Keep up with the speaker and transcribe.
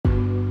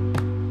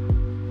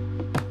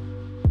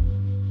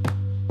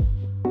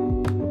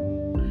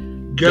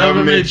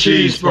Government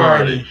Cheese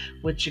Party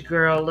with your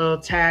girl Lil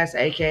Taz,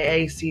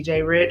 aka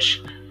CJ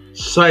Rich,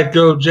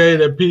 Psycho J,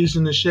 that piece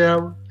in the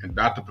shower, and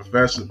Dr.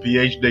 Professor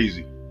PH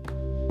Daisy.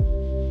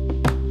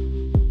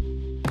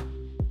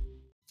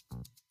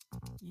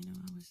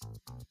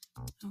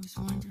 I was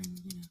wondering,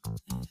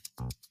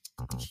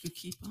 if you could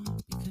keep on,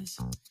 because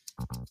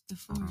the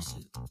force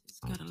it's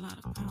got a lot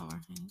of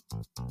power, and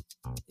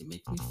it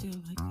makes me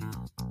feel like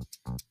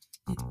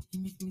it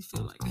makes me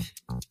feel like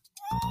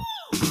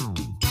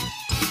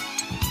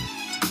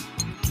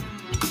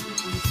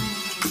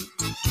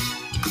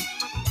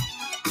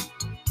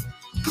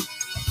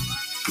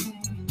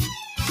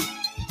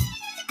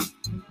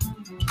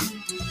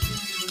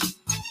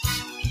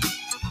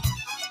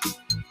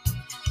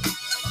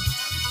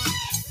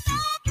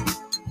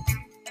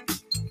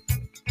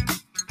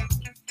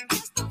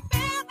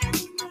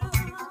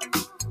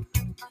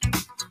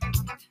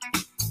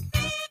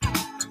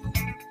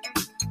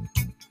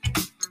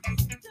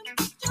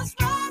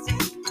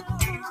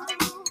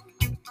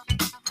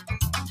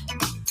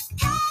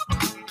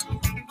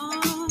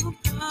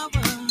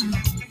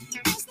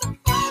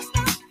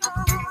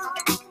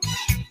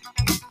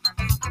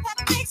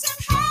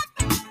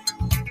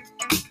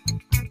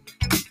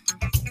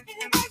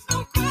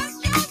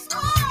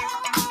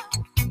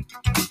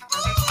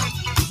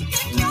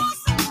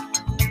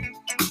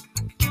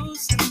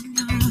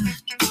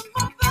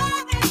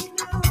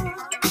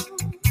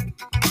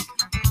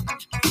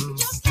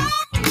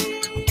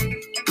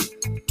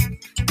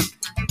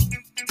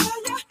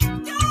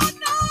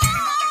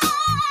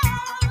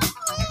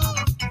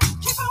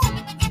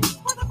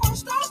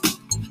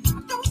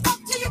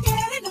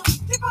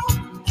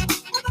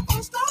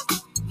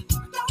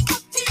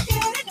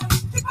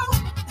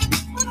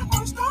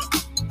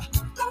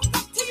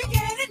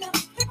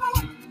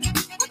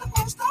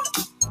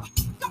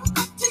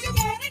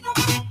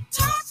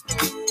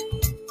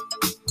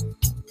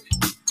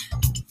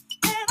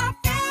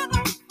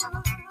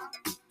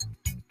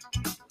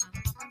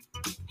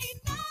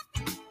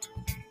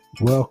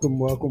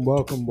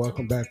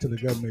Welcome back to the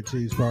Government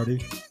Cheese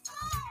Party.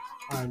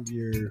 I'm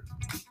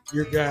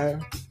your guy,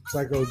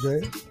 Psycho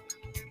J.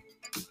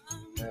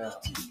 Yeah.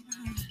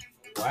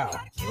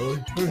 Wow.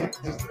 Really?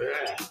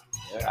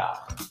 Yeah.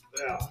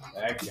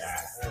 That guy.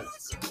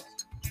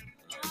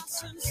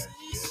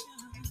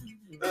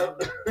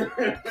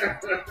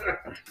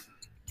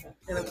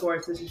 and of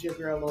course, this is your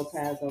girl Lil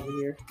Taz over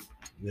here.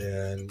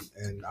 Yeah,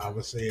 and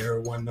obviously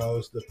everyone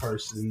knows the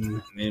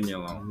person Leave me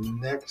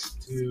alone.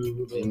 next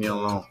to. Leave me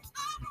alone.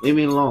 Leave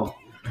me alone.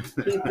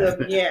 Leave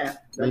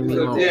me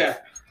alone. Yeah.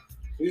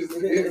 He's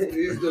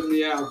the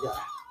meow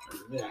guy.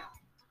 Yeah.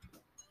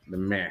 The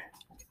man.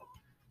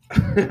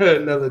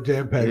 Another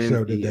jam-packed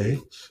show today.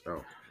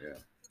 Oh,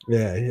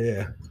 yeah.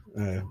 Yeah.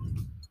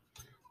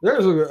 There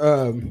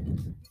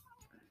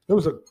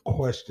was a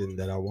question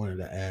that I wanted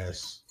to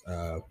ask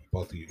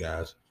both of you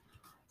guys.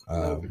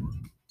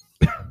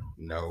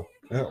 No.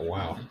 Oh,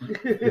 wow.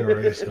 You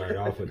already started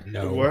off with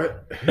no.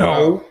 What?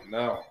 No.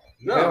 No.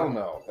 Hell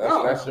no.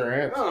 That's your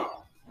answer.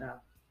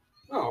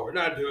 No, we're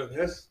not doing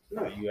this.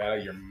 No. Are you out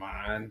of your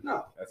mind?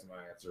 No. That's my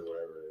answer,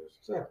 whatever it is.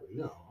 Exactly.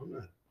 No, I'm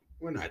not.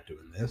 We're not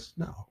doing this.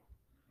 No.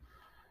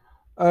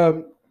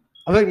 I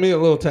think me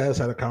and Lil Taz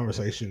had a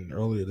conversation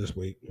earlier this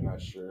week. You're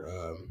not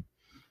sure.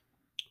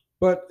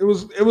 But it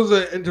was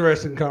an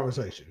interesting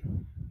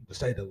conversation, to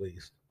say the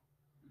least.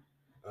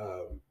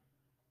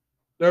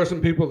 There are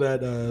some people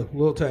that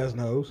Lil Taz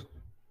knows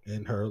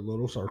in her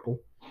little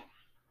circle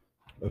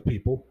of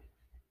people.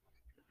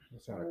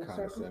 That sounded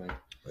condescending.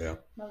 Yeah.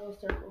 My little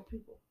circle of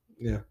people.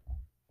 Yeah.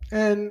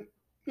 And,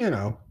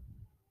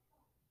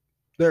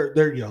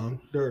 they're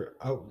young. They're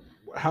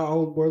how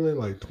old were they?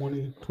 Like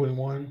 20,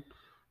 21,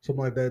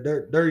 something like that.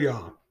 They're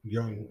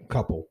young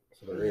couple.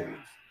 So they're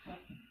idiots.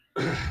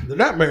 They're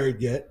not married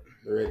yet.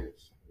 They're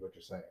idiots. What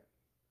you're saying?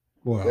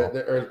 Well,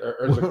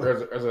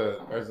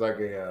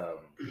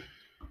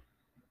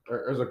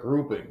 there's a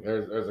grouping.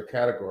 There's a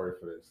category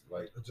for this.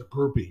 Like it's a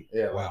groupie.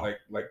 Yeah. Wow.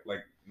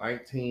 Like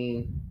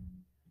 19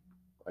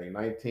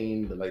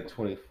 to like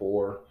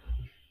 24.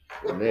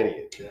 An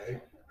idiot. Okay.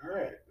 All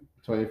right.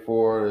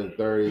 24 to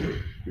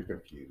 30. You're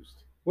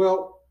confused.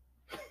 Well,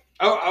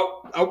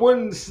 I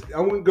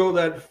wouldn't go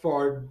that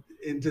far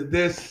into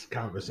this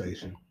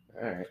conversation.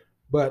 All right.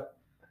 But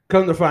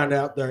come to find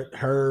out that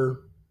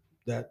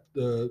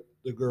the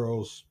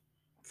girl's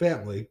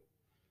family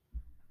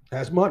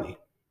has money.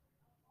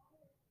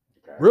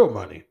 Okay. Real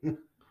money.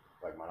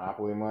 Like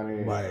Monopoly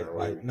money?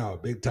 No,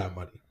 big time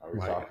money. Are we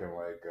talking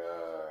like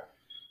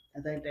I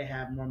think they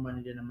have more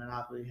money than a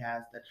Monopoly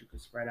has that you could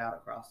spread out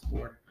across the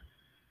board.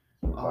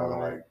 we're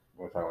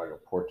talking like a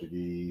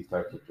Portuguese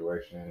type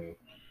situation?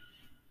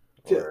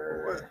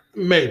 Or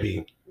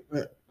maybe.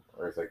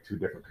 Or it's like two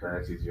different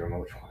currencies, you don't know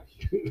which one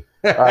to use.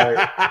 All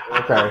right.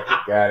 Okay,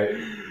 got it.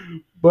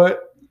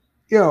 But,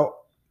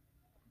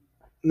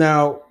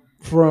 now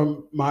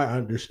from my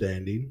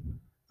understanding,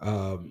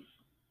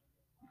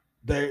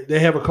 they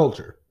have a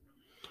culture.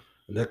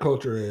 And that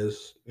culture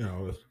is,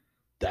 if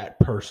that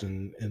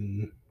person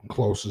and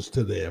closest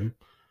to them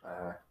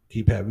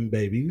keep having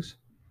babies.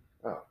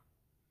 Oh.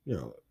 You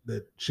know,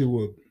 that she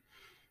will,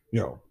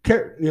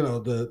 care.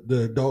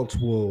 The adults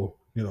will,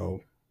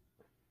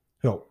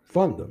 help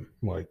fund them,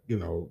 like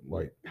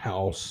like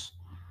house,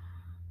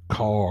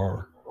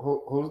 car.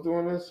 Who's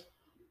doing this?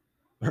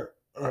 Her,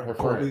 Her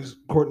Courtney's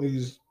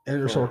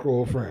inner Friend.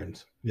 circle of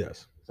friends.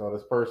 Yes. So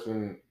this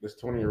person, this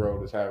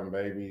 20-year-old, is having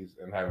babies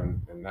and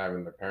having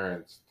the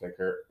parents take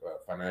care,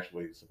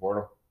 financially support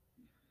them.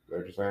 Is that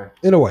what you're saying?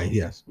 In a way,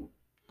 yes.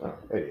 Oh,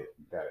 they did.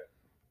 Got it.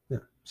 Yeah.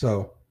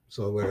 So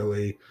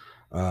literally,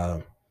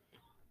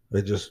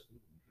 they just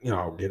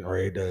getting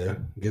ready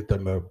to get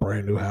them a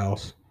brand new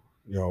house.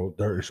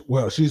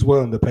 She's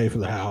willing to pay for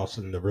the house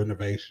and the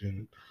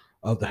renovation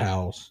of the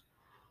house.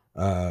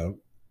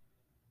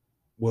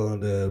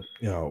 Willing to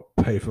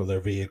pay for their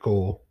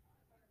vehicle.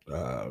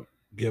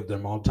 Give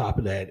them on top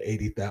of that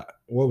 80,000.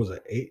 What was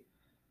it?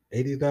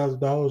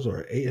 $80,000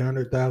 or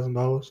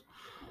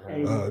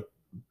 $800,000?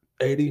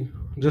 80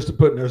 just to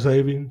put in their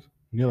savings.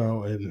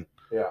 And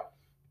Yeah.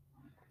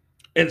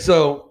 and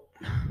so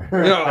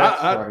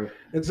That's funny.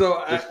 and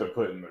so Just to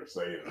put in their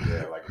savings,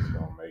 yeah, like it's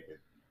gonna make it.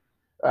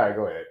 All right,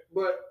 go ahead.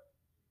 But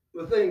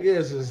the thing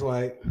is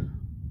like,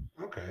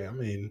 okay, I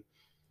mean,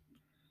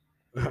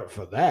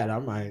 for that I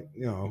might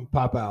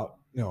pop out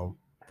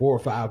four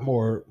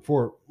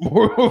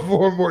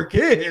more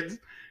kids.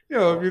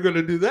 If you're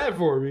gonna do that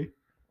for me.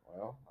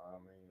 Well, I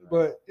mean,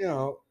 But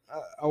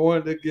I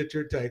wanted to get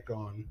your take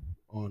on.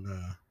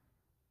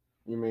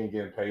 You mean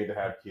getting paid to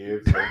have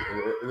kids?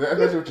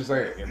 That's what you're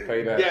saying. Getting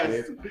paid to have Yes.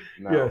 kids?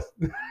 No. Yes.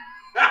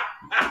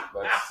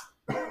 That's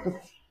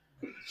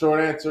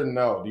short answer.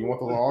 No. Do you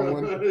want the long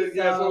one?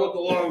 Yes, I want the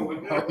long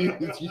one.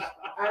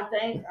 I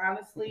think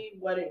honestly,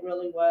 what it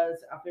really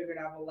was, I figured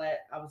I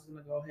was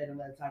gonna go ahead and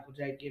let Taco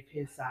J give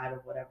his side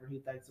of whatever he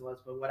thinks it was.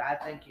 But what I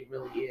think it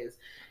really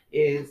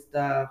is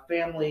the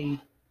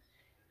family.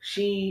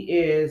 She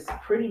is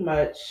pretty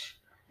much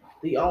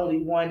the only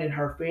one in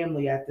her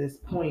family at this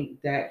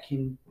point that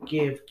can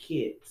give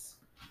kids.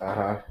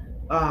 That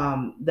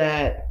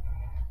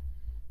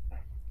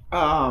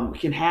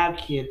can have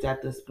kids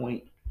at this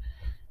point.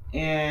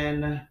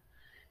 And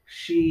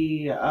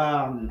she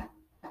the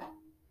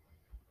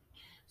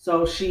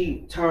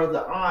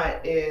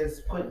aunt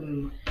is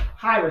putting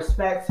high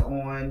respects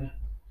on,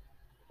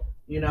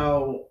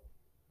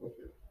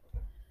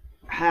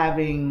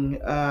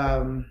 having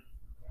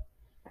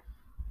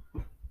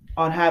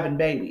having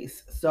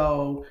babies.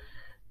 So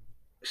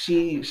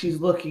she's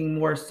looking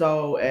more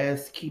so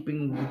as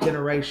keeping the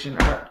generation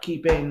or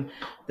keeping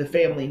the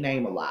family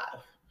name alive.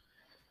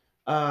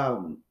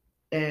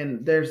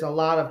 And there's a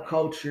lot of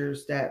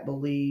cultures that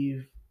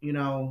believe,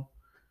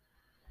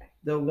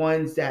 the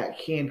ones that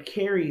can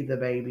carry the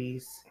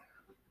babies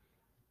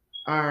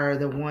are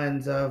the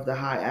ones of the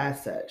high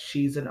asset.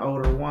 She's an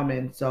older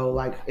woman, so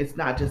like it's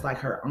not just like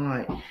her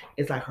aunt,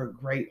 it's like her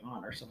great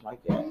aunt or something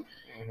like that.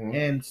 Mm-hmm.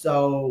 And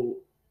so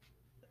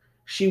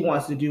she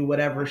wants to do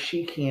whatever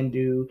she can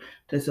do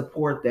to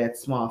support that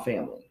small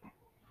family.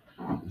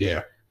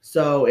 Yeah.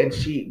 So, and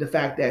the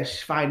fact that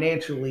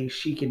financially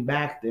she can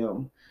back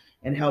them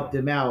and help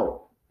them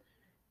out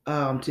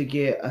to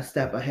get a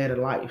step ahead of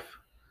life.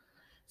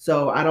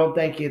 So I don't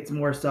think it's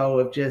more so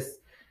of just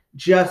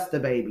the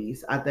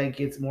babies. I think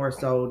it's more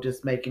so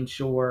just making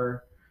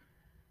sure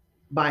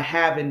by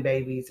having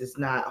babies, it's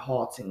not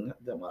halting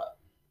them up.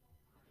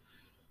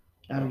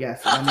 I'm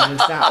guessing. I mean,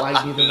 it's not like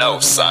either one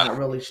of them are not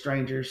really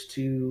strangers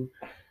to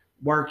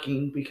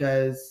working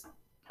because,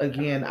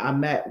 again, I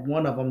met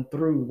one of them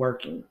through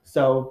working.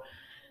 So,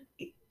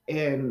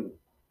 and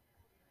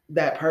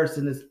that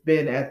person has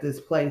been at this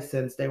place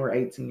since they were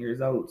 18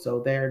 years old.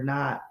 So they're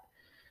not,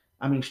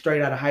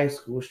 straight out of high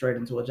school, straight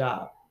into a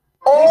job.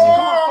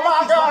 Oh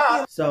my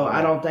God! So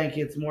I don't think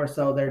it's more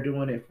so they're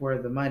doing it for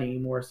the money,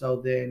 more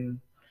so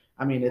than,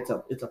 it's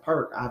a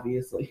perk,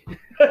 obviously.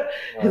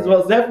 It's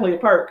most definitely a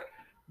perk,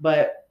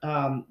 but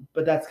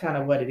that's kind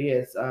of what it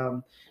is.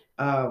 I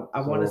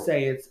want to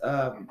say it's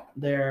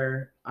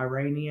they're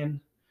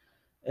Iranian.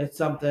 It's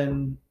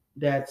something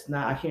that's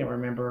not, I can't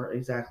remember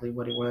exactly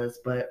what it was,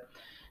 but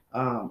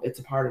it's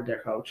a part of their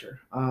culture.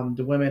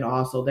 The women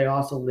they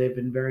also live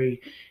in very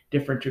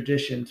different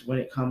traditions when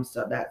it comes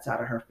to that side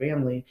of her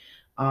family.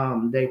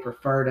 They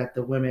prefer that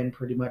the women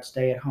pretty much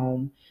stay at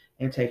home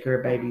and take care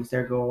of babies.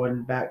 They're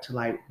going back to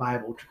like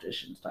Bible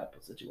traditions type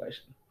of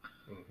situation.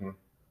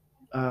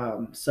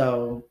 Mm-hmm.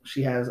 So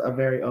she has a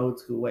very old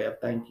school way of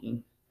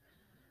thinking.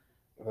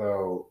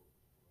 So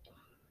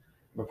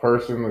the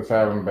person that's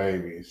having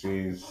babies,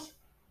 she's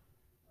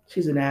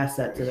an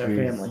asset to their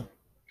family.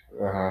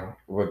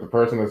 But the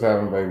person that's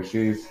having babies,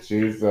 she's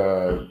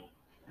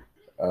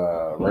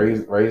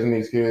raising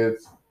these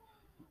kids.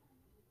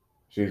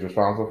 She's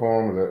responsible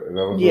for them. Is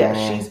that what's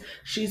going on?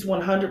 She's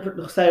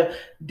 100%. So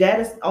dad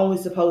is only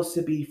supposed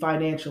to be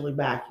financially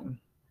backing.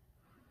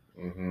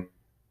 Mm-hmm.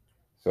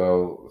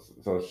 So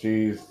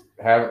she's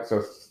having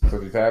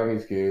she's having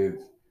these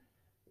kids.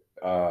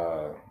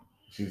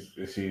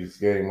 She's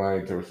getting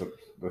money to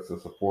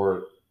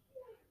support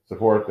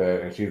support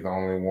that, and she's the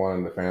only one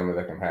in the family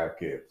that can have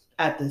kids.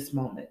 At this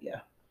moment,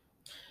 yeah.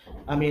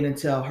 I mean,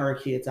 until her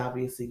kids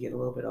obviously get a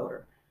little bit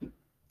older.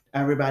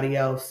 Everybody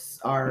else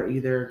are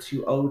either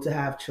too old to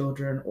have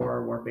children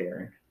or were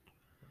barren.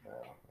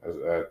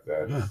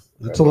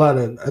 That's a lot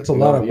of. That's a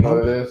lot of. You know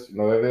what it is? You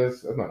know what it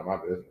is? That's none of my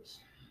business.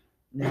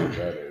 Yeah.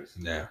 That is.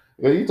 Yeah.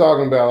 You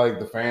talking about like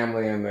the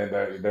family and that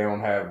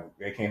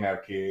they can't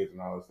have kids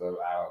and all this stuff.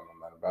 I don't know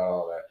nothing about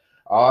all that.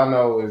 All I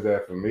know is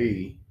that for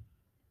me,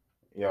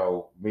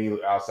 me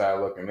outside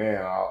looking in,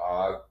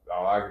 all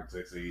I can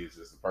see is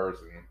just a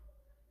person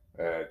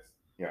that's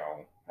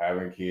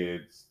having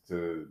kids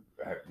to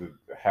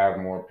have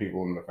more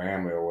people in the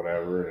family or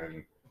whatever,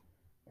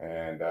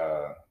 and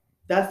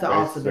that's the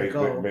ultimate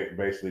goal.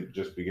 Basically,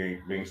 just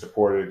being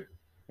supported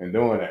and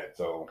doing that.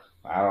 So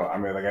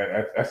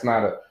that's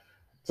not a.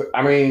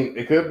 I mean,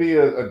 it could be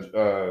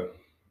a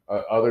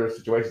other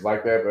situations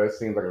like that, but it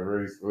seems like a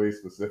really, really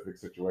specific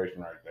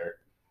situation right there.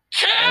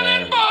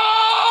 Cannonball!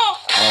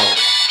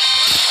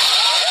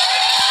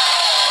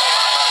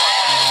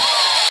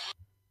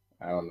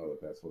 I don't know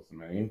what that's supposed to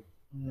mean.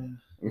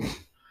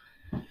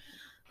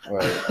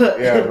 But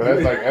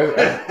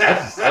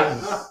that's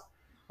just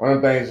one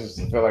of the things. Just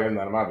feel like it's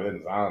none of my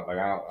business. I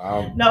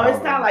don't. No,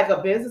 it's not like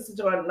a business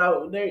situation.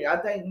 No, I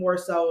think more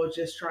so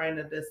just trying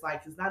to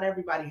dislike because not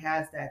everybody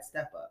has that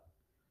step up.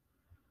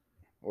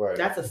 Right.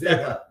 That's a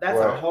step up. That's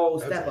a whole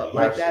step up.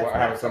 Like that's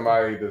having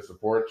somebody to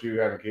support you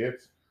having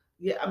kids.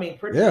 Yeah, I mean,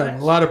 pretty much.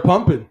 A lot of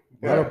pumping.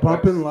 A lot of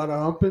pumping, a lot of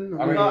humping.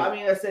 I mean,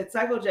 I said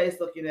Psycho J's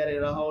looking at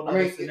it a whole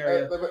other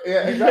scenario.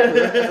 Yeah,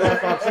 exactly.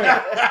 That's what I'm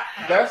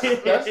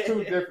saying. That's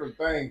two different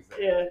things.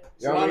 Yeah.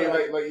 You know what I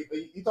mean? Like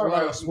you talking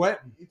about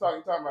sweat. You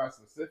talking about a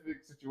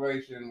specific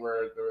situation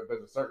where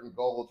there's a certain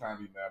goal trying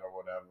to be met or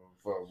whatever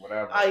for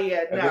whatever. Oh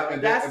yeah,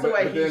 that's the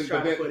way he's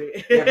trying to put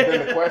it. Yeah, but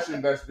then the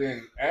question that's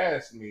been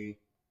asked me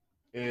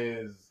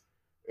is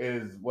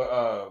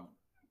what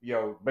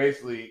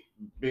basically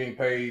being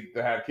paid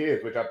to have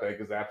kids, which I think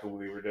is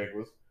absolutely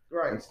ridiculous.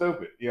 Right. And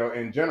stupid,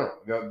 in general,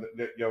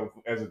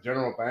 as a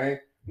general thing.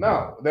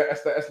 No,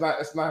 that's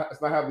not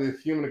how the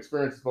human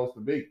experience is supposed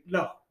to be.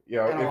 No.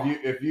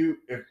 If you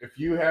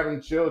having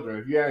children,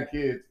 if you having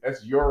kids,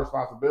 that's your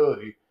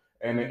responsibility.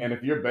 And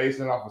if you're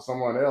basing it off of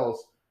someone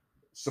else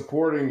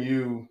supporting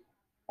you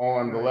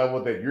on the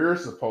level that you're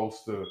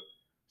supposed to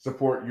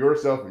support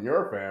yourself and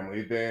your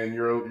family, then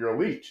you're a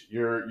leech.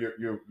 You're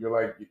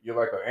like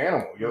an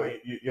animal.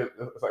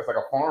 It's like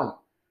a farm.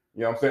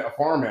 You know what I'm saying? A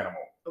farm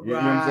animal. You know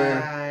what I'm saying?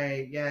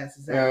 Right. Yes.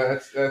 Exactly. Yeah.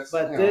 That's.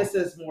 But this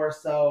is more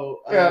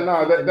so.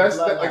 That's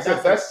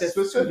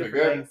specific.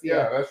 That's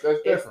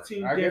different. It's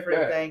two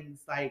different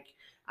things. Like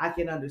I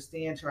can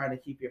understand trying to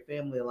keep your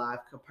family alive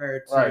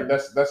compared to. Right.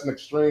 That's an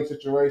extreme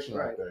situation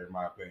right there, in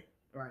my opinion.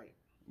 Right.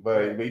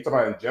 But you talking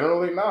about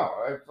generally,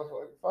 no.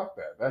 Fuck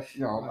that. That's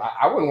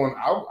I wouldn't want.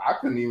 I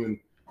couldn't even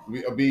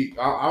be.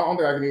 I don't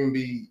think I can even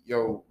be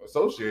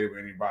associated with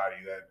anybody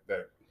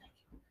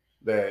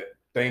that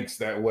thinks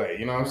that way.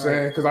 You know what I'm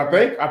saying? Because I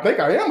think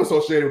I am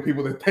associated with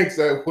people that thinks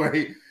that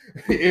way.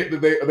 They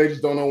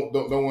just don't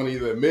want to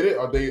either admit it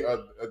or they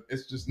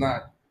it's just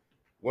not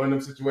one of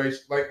them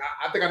situations. Like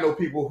I think I know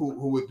people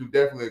who would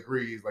definitely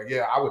agree. It's like,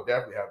 yeah, I would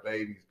definitely have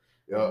babies.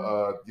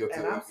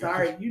 And I'm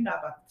sorry, you're not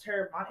about to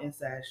tear my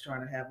insides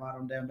trying to have all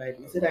them damn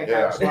babies. It ain't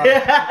happening.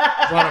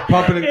 A lot of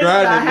pumping and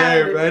grinding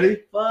there,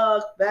 buddy.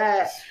 Fuck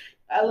that.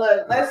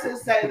 Look, let's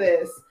just say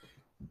this.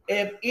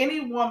 If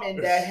any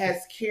woman that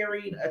has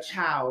carried a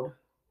child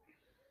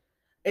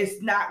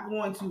is not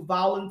going to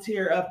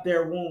volunteer up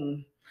their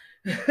womb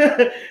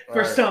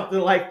for something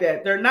like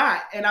that, they're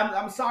not. And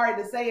I'm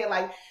sorry to say it,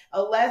 like,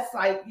 unless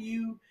like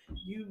you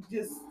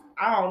just,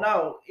 I don't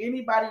know,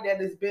 anybody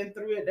that has been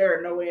through it, there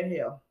are no way in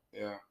hell.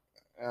 Yeah,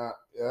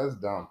 that's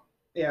dumb.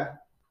 Yeah.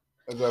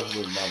 That's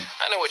absolutely dumb.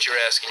 I know what you're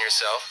asking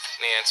yourself,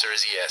 and the answer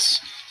is yes.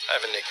 I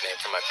have a nickname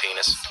for my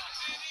penis.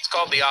 It's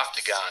called the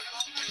Octagon.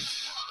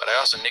 But I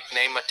also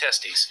nickname my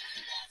testes.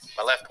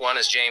 My left one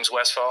is James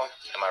Westfall,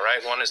 and my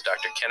right one is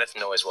Dr. Kenneth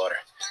Noisewater.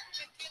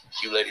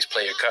 If you ladies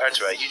play your cards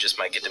right, you just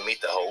might get to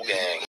meet the whole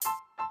gang.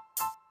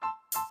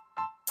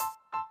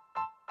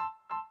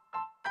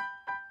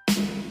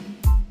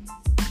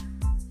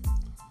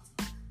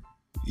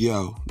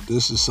 Yo,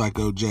 this is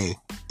Psycho J,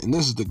 and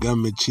this is the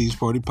Government Cheese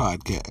Party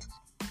Podcast.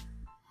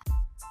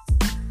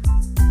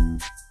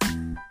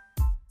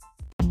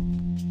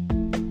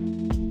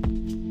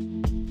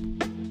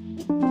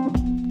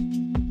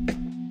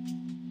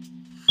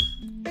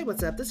 Hey,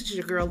 what's up? This is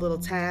your girl, Little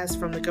Taz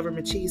from the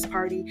Government Cheese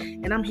Party,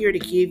 and I'm here to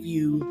give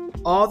you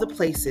all the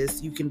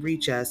places you can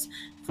reach us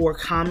for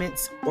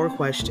comments or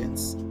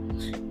questions.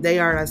 They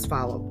are as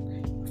follow.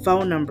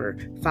 Phone number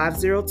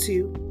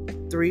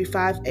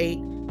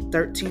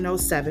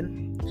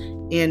 502-358-1307.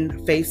 In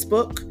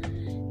Facebook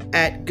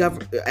at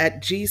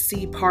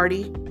GC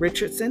Party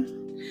Richardson.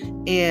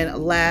 And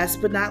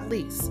last but not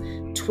least,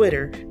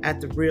 Twitter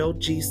at The Real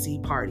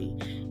GC Party.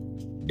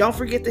 Don't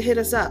forget to hit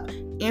us up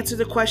answer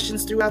the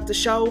questions throughout the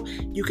show.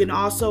 You can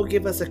also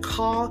give us a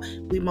call.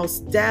 We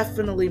most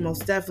definitely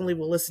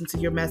will listen to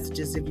your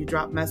messages. If you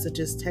drop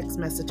messages, text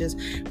messages,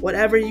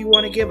 whatever you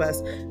want to give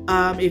us.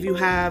 If you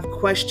have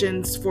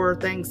questions for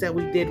things that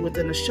we did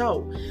within the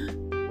show,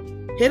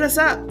 hit us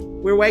up.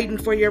 We're waiting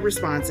for your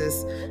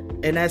responses.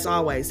 And as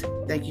always,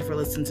 thank you for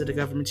listening to the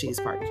Government Cheese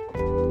Party.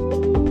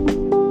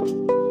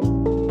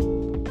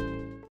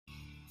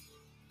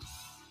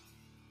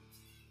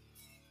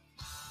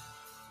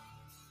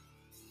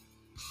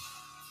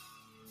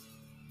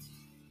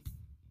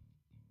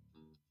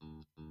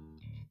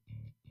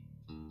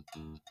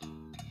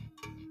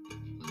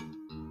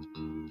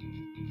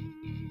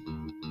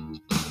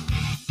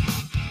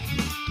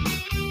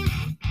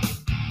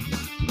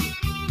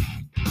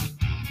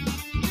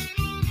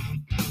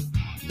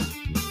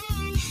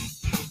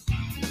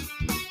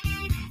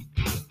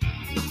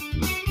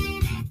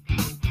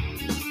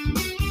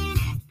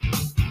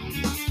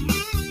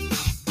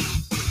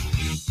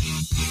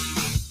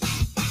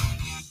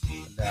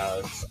 Now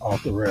it's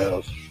off the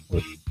rails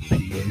with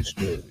PH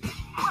Jersey.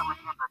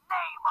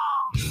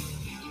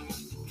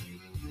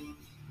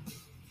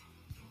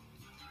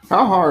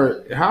 How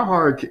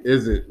hard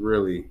is it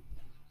really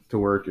to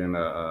work in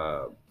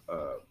a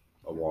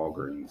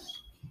Walgreens?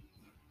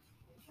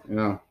 You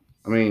know,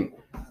 I mean,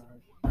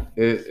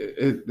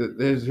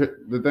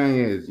 the thing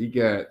is, you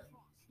got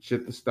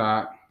shit to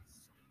stock,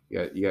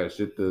 you got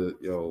shit to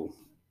the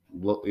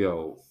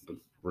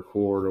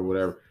record or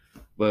whatever.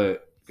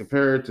 But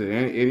compared to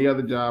any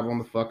other job on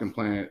the fucking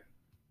planet,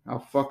 how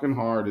fucking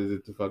hard is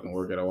it to fucking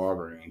work at a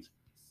Walgreens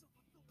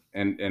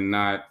and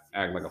not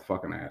act like a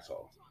fucking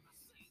asshole?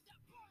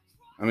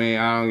 I mean,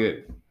 I don't get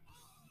it.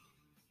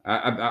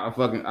 I've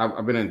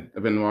been in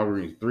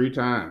Walgreens three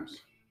times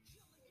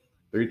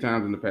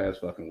in the past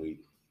fucking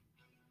week,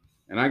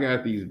 and I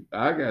got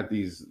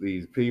these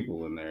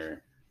people in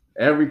there.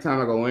 Every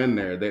time I go in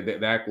there, they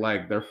act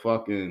like they're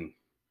fucking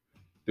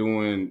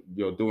doing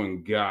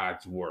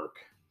God's work,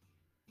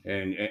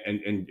 and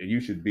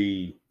you should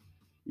be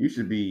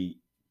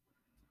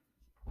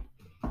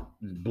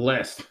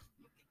blessed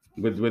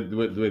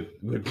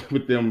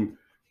with them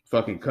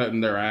fucking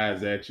cutting their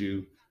eyes at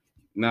you.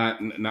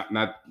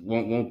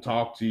 Won't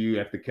talk to you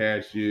at the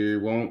cashier,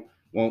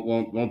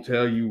 won't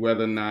tell you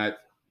whether or not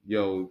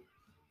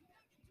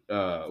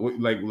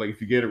like if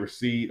you get a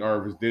receipt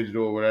or if it's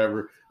digital or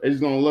whatever. They're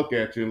just gonna look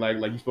at you like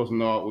you're supposed to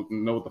know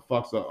what the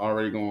fuck's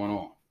already going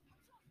on.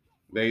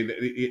 You're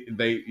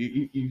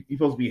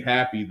supposed to be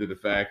happy to the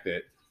fact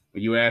that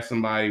when you ask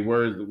somebody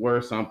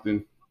where's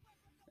something,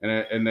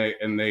 and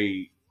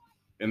they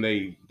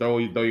throw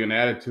you an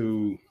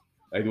attitude.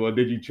 Like, well,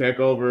 did you check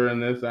over in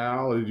this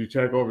aisle? Or did you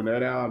check over in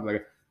that aisle? I'm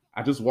like,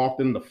 I just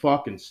walked in the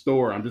fucking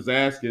store. I'm just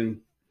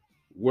asking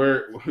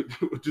where.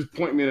 Just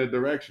point me in a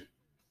direction.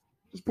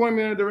 Just point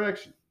me in a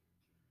direction.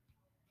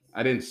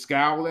 I didn't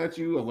scowl at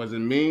you. I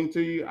wasn't mean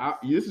to you.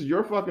 This is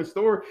your fucking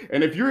store.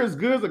 And if you're as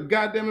good as a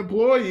goddamn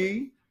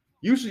employee,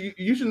 you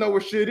should know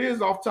where shit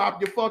is off top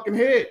of your fucking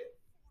head.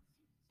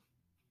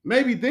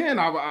 Maybe then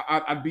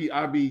I'd be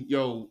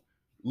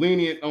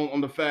lenient on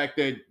the fact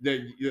that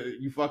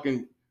you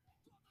fucking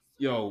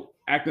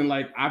acting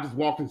like I just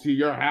walked into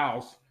your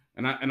house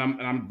and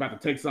I'm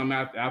about to take something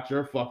out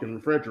your fucking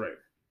refrigerator.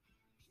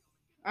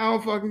 I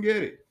don't fucking get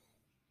it.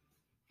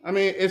 I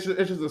mean, it's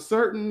just a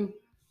certain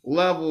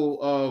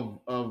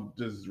level of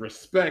just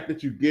respect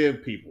that you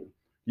give people.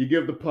 You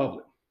give the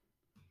public.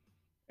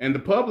 And the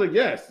public,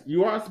 yes,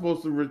 you are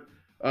supposed to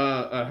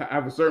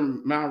have a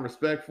certain amount of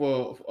respect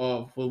for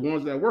the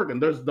ones that work,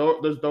 and there's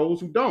those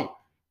who don't.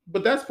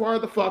 But that's part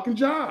of the fucking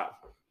job.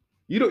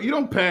 You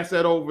don't pass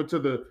that over to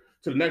the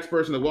next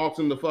person that walks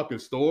in the fucking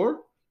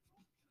store,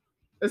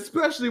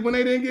 especially when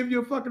they didn't give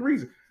you a fucking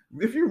reason.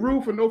 If you're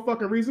rude for no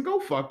fucking reason, go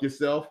fuck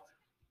yourself.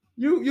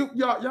 Y'all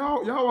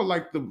are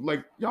like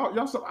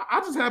y'all. So I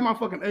just had my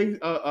fucking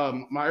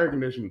my air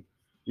conditioning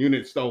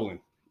unit stolen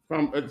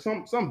from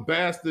some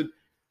bastard,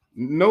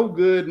 no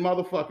good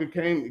motherfucker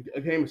came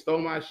and stole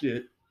my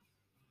shit,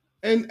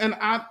 and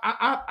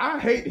I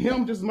hate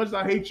him just as much as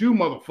I hate you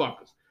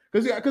motherfuckers,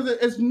 because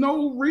it's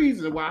no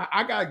reason why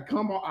I gotta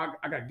come on.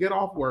 I gotta get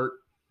off work.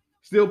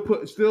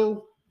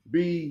 Still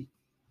be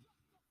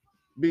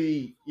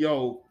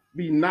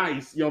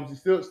nice,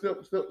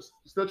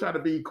 still try to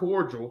be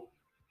cordial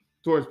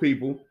towards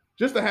people,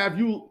 just to have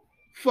you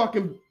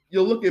fucking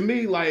look at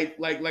me like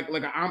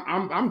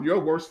I'm your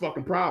worst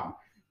fucking problem.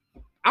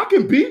 I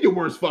can be your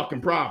worst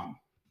fucking problem.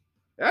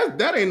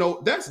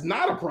 That's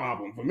not a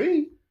problem for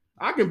me.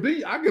 I can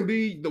be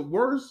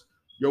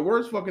your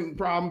worst fucking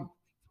problem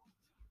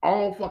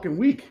all fucking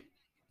week.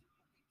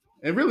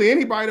 And really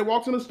anybody that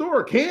walks in the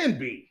store can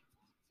be.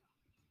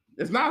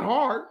 It's not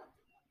hard.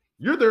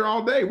 You're there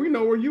all day. We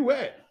know where you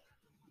at.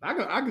 I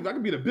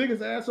can be the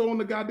biggest asshole on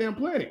the goddamn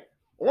planet.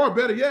 Or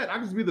better yet, I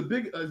can just be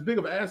as big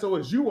of an asshole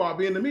as you are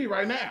being to me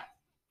right now.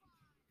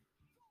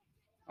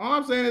 All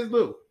I'm saying is,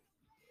 look,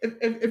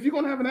 if you're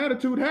gonna have an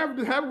attitude, have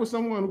it with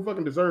someone who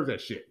fucking deserves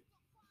that shit.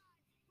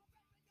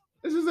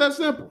 It's just that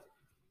simple.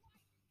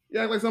 You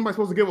act like somebody's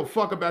supposed to give a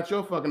fuck about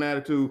your fucking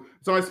attitude.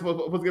 Somebody's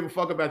supposed to give a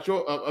fuck about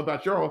your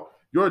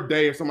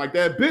day or something like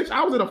that. Bitch,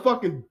 I was in a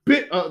fucking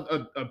pit,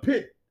 a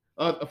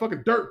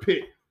fucking dirt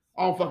pit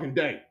all fucking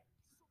day.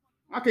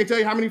 I can't tell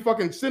you how many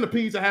fucking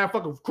centipedes I have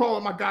fucking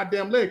crawling my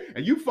goddamn leg,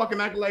 and you fucking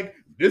act like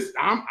this.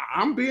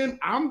 I'm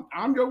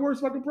your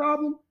worst fucking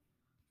problem.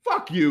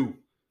 Fuck you.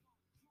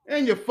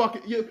 And you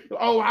fucking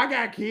I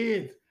got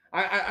kids.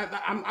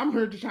 I'm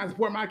here to try to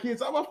support my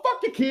kids. Oh, well,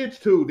 fuck your kids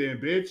too, then,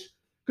 bitch.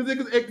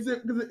 Because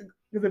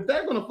if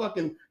they're gonna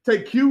fucking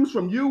take cues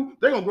from you,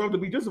 they're gonna grow up to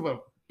be just of a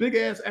big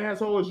ass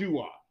asshole as you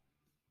are.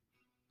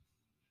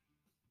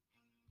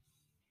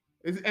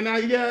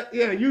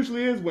 It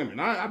usually is women.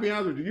 I'll be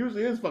honest with you,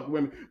 usually is fucking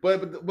women.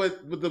 But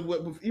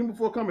even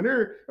before coming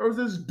here, there was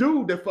this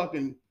dude that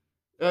fucking,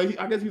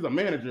 I guess he's a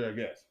manager, I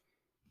guess.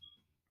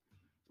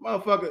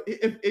 Motherfucker,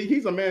 if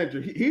he's a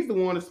manager, he's the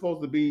one that's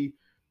supposed to be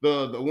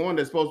the one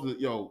that's supposed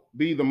to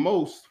be the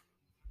most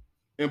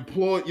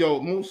employed,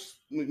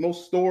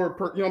 most store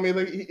per, you know what I mean?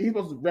 Like, he's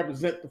supposed to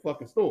represent the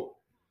fucking store.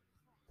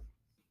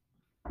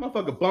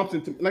 Motherfucker bumps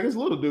into, like, it's a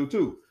little dude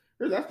too.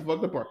 That's the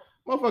fucked up part.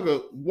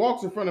 Motherfucker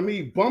walks in front of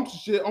me,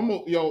 bumps shit,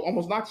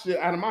 almost knocks shit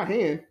out of my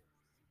hand.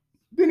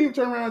 Didn't even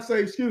turn around and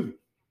say, excuse me.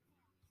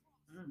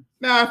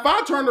 Now, if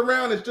I turned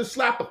around and just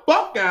slapped the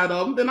fuck out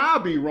of him, then I'll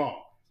be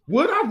wrong.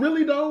 Would I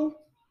really though?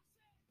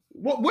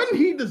 Wouldn't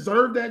he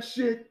deserve that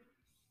shit?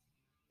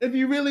 If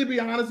you really be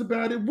honest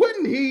about it,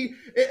 wouldn't he?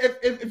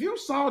 If you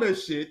saw that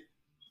shit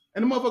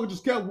and the motherfucker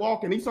just kept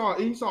walking, he saw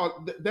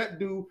that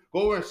dude go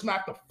over and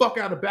smack the fuck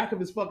out of the back of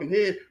his fucking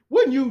head,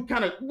 wouldn't you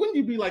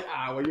be like,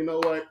 well, you know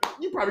what?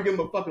 You probably give him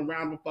a fucking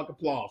round of fucking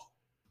applause.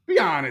 Be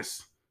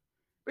honest.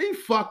 Be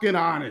fucking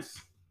honest.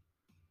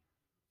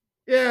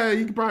 Yeah,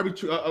 you can probably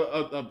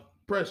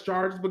press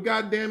charges, but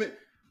goddamn it,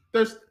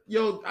 there's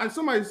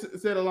somebody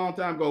said a long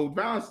time ago,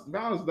 violence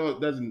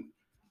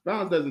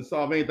doesn't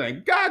solve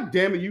anything. God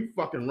damn it, you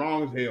fucking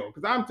wrong as hell.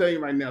 Because I'm telling you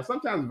right now,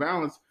 sometimes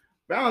violence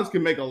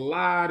can make a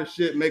lot of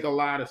shit make a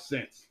lot of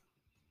sense.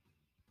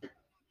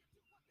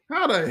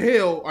 How the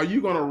hell are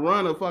you gonna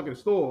run a fucking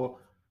store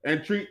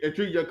and treat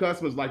your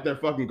customers like they're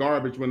fucking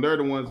garbage when they're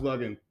the ones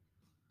fucking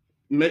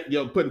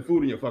putting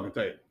food in your fucking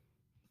table?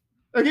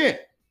 Again,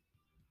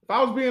 if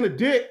I was being a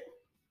dick,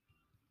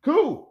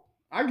 cool,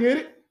 I get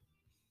it.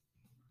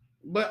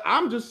 But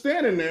I'm just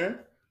standing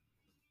there.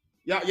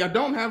 Y'all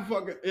don't have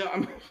fucking.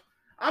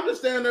 I'm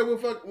just standing there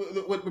with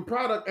the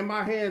product in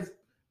my hands.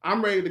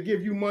 I'm ready to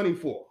give you money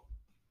for,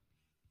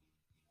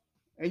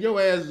 and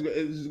your ass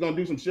is gonna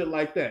do some shit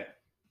like that.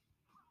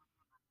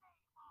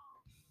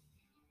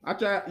 I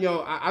try.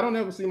 I don't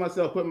ever see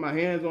myself putting my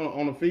hands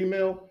on a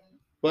female,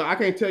 but I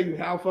can't tell you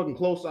how fucking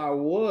close I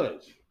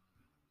was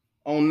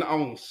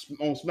on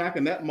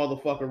smacking that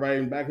motherfucker right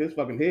in the back of his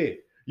fucking head.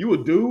 You a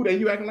dude and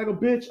you acting like a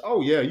bitch?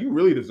 Oh yeah, you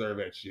really deserve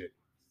that shit.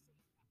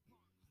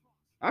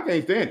 I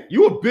can't stand it.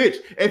 You a bitch.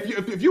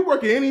 If you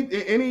work at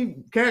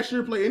any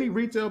cashier place, any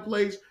retail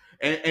place,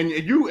 and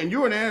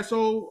you're an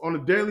asshole on a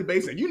daily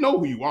basis, you know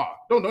who you are.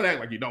 Don't act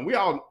like you don't. We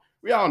all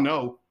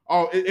know.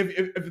 Oh,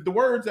 if the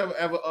words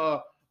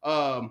ever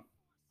I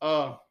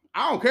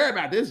don't care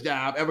about this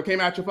job ever came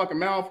out your fucking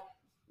mouth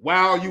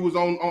while you was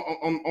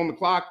on the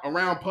clock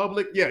around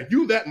public, yeah,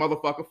 you that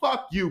motherfucker.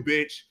 Fuck you,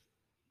 bitch.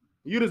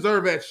 You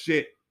deserve that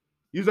shit.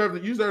 You deserve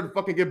to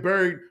fucking get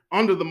buried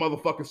under the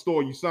motherfucking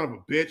store, you son of a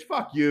bitch.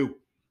 Fuck you.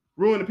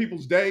 Ruining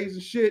people's days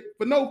and shit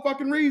for no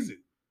fucking reason.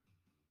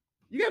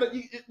 You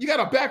got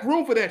a back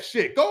room for that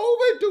shit. Go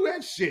over and do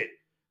that shit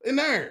in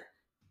there.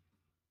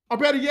 Or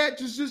better yet,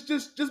 just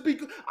be.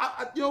 You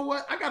know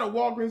what? I got a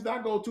Walgreens that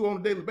I go to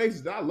on a daily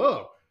basis that I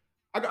love.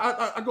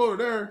 I go to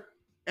there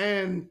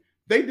and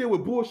they deal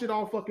with bullshit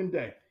all fucking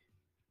day.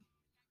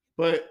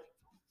 But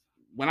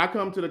when I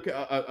come to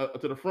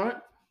the front,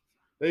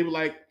 they were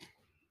like,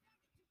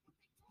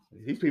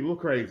 these people are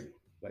crazy.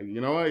 Like,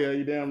 you know what? Yeah,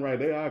 you're damn right.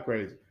 They are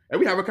crazy. And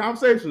we have a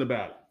conversation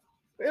about it.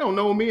 They don't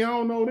know me. I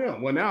don't know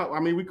them. Well, now, I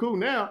mean, we cool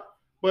now,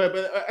 but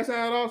that's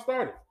how it all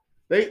started.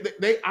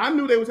 I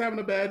knew they was having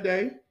a bad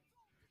day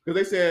because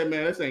they said,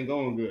 man, this ain't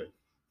going good.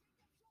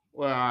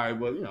 Well, all right,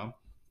 well,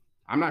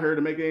 I'm not here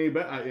to make it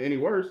any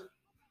worse.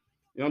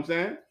 You know what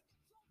I'm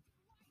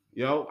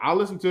saying? I'll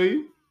listen to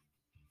you.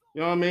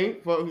 You know what I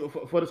mean?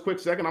 For this quick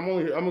second, I'm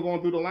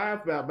going through the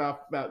line for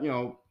about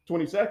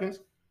 20 seconds.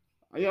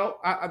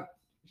 I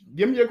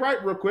give me your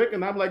gripe real quick,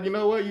 and I'm like, you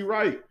know what? You're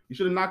right. You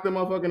should have knocked that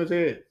motherfucker in his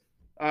head.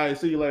 All right,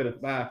 see you later.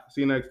 Bye. See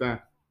you next time.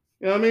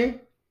 You know what I mean?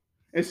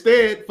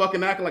 Instead,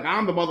 fucking acting like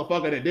I'm the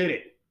motherfucker that did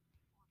it.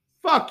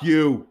 Fuck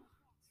you.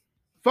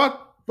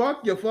 Fuck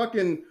your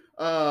fucking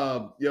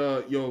your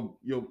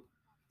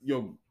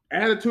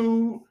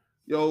attitude,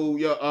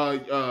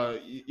 whatever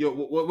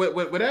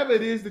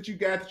it is that you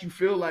got that you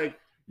feel like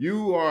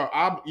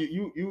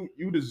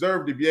you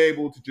deserve to be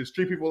able to just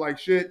treat people like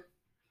shit.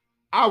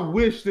 I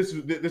wish this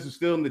was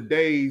still in the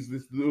days.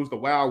 It was the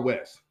Wild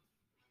West.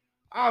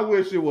 I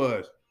wish it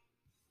was.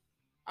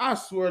 I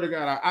swear to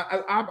God,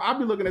 I'll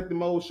be looking at the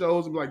old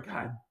shows and be like,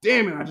 God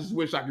damn it! I just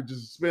wish I could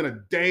just spend a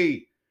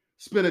day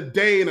spend a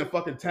day in a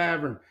fucking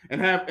tavern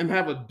and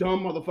have a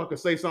dumb motherfucker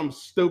say something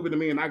stupid to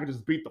me, and I could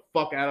just beat the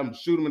fuck out of him,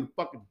 shoot him in the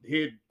fucking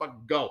head,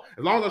 fucking go.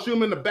 As long as I shoot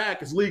him in the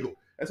back, it's legal.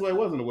 That's the way it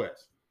was in the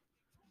West.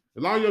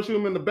 As long as you shoot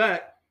him in the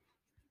back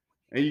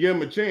and you give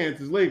him a chance,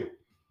 it's legal.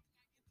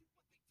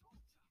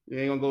 You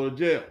ain't gonna go to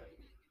jail.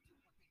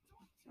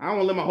 I don't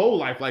want to live my whole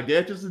life like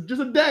that. Just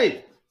a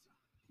day.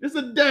 Just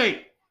a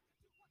day.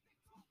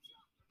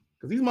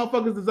 Because these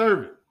motherfuckers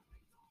deserve it.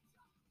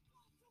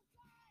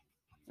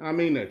 And I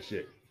mean that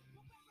shit.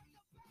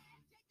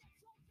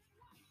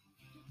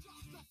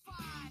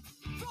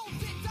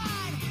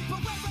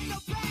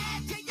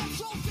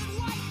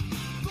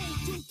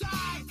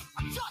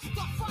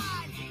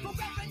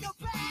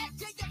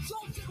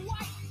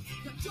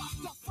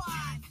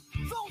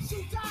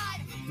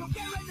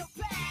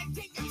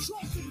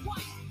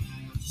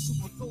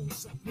 Some of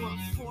those that work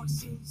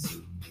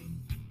forces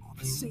are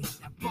the same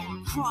that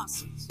burn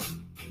crosses.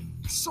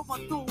 Some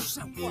of those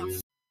that work.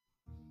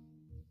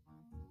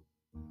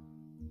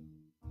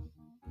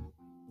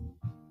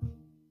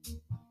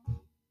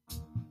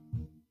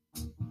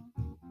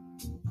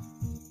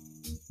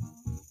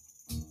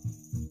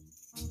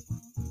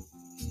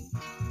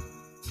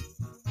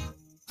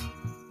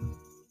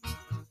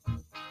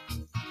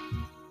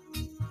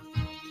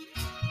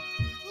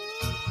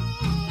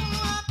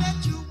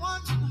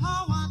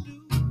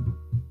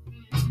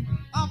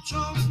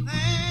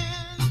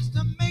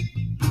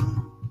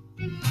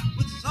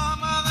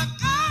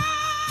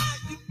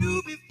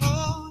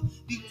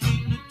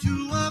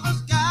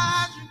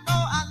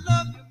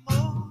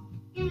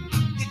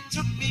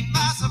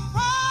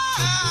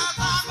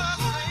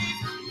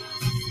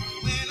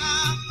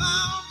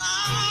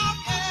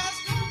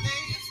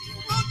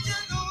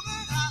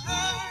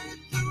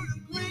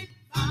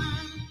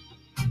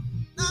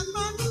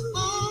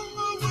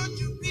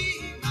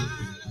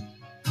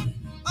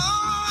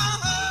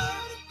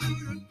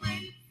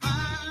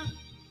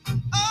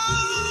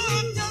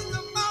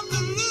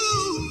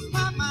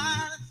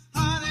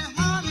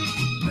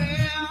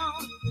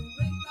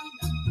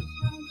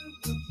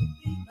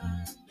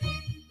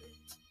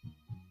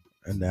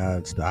 And now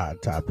it's the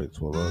hot topics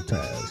with Lil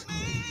Taz.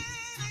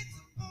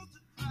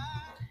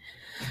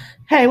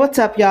 Hey, what's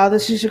up, y'all?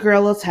 This is your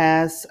girl Lil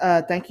Taz.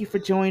 Thank you for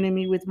joining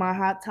me with my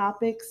hot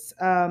topics.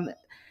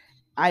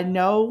 I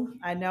know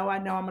I'm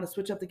going to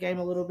switch up the game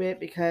a little bit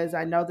because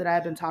I know that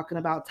I've been talking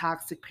about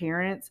toxic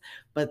parents,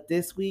 but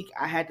this week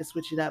I had to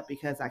switch it up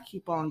because I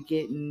keep on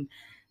getting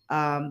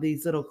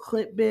these little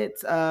clip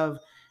bits of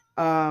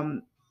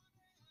a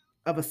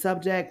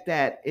subject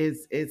that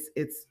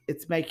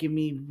it's making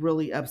me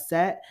really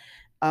upset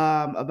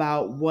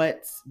about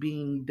what's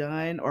being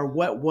done or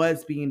what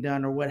was being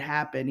done or what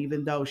happened,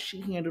 even though she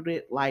handled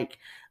it like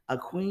a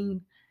queen.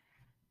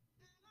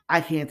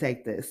 I can't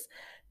take this.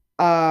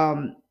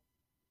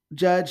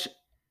 Judge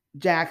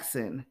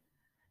Jackson,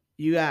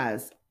 you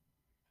guys,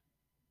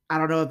 I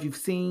don't know if you've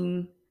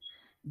seen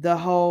the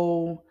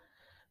whole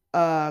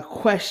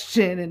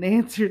question and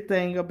answer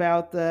thing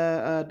about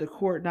the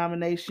court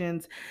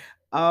nominations.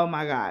 Oh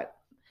my God.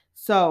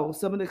 So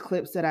some of the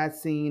clips that I've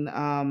seen,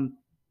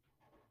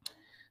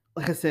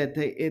 like I said,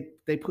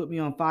 they put me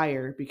on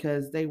fire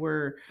because they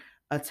were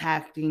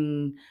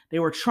trying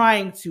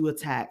to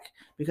attack,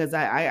 because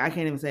I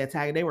can't even say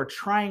attack. They were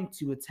trying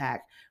to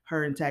attack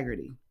her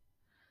integrity.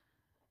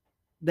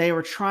 They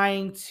were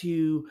trying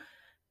to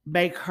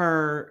make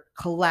her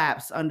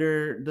collapse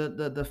under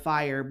the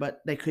fire,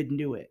 but they couldn't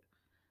do it.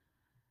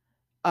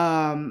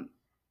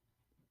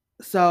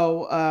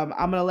 So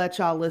I'm gonna let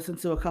y'all listen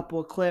to a couple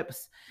of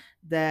clips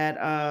that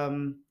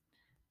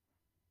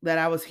that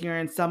I was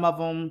hearing. Some of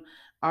them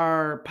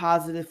are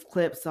positive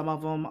clips. Some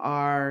of them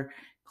are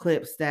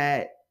clips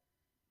that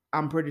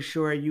I'm pretty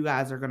sure you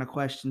guys are gonna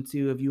question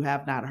too if you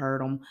have not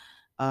heard them.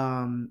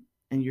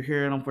 And you're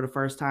hearing them for the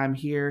first time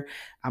here.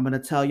 I'm gonna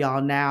tell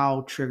y'all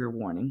now. Trigger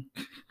warning.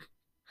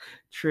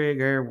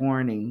 Trigger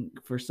warning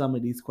for some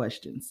of these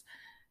questions.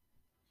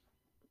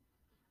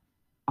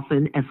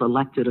 Often as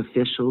elected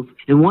officials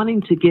and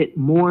wanting to get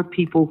more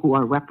people who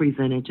are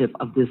representative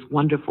of this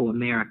wonderful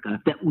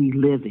America that we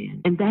live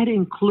in. And that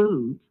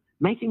includes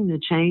making the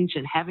change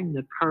and having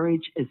the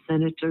courage as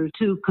senators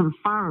to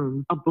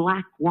confirm a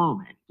Black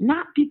woman,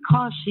 not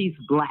because she's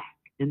Black.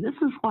 And this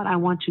is what I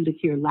want you to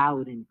hear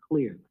loud and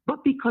clear,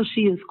 but because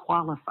she is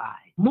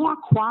qualified, more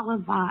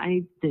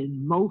qualified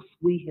than most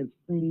we have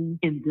seen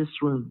in this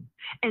room.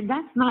 And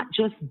that's not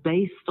just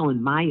based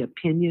on my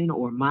opinion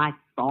or my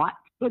thought,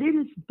 but it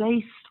is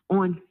based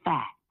on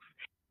facts.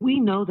 We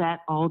know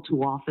that all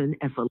too often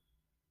as a...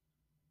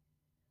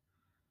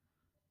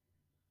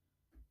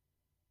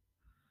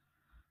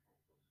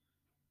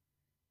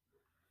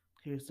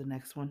 Here's the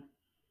next one.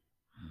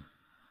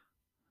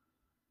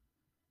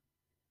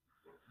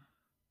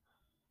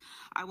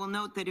 I will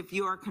note that if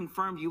you are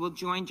confirmed, you will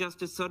join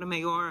Justice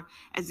Sotomayor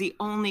as the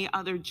only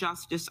other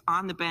justice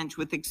on the bench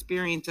with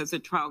experience as a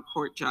trial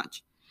court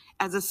judge.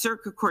 As a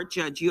circuit court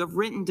judge, you have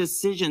written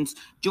decisions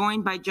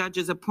joined by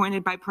judges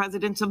appointed by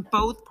presidents of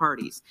both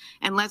parties.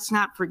 And let's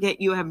not forget,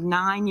 you have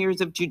 9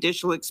 years of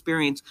judicial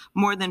experience,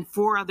 more than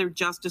 4 other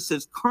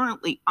justices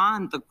currently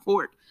on the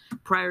court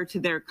prior to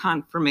their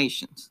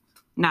confirmations.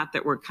 Not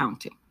that we're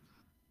counting.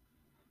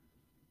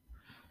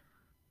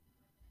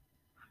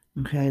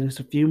 Okay, there's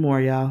a few more,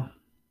 y'all.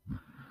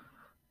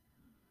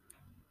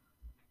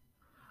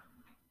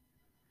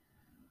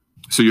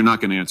 So you're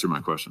not going to answer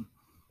my question?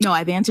 No,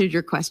 I've answered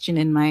your question,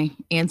 and my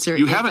answer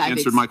You is haven't I've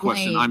answered my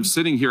question. explained- I'm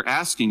sitting here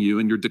asking you,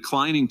 and you're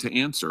declining to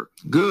answer.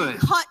 Good.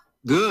 Cut.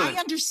 Good. I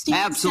understand.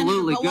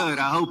 Absolutely Senator, good.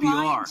 but I what hope you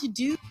I'm are. trying to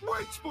do.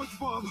 Wait,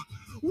 SpongeBob!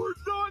 We're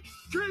not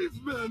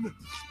cavemen!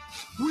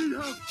 We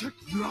have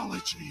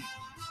technology!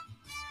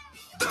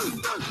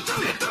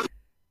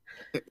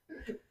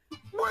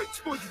 Wait,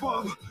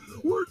 SpongeBob!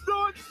 We're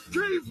not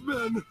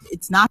cavemen!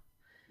 It's not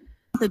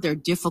that they're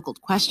difficult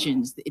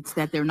questions. It's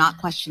that they're not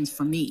questions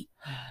for me.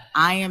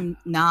 I am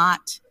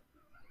not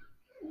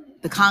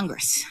the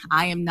Congress.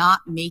 I am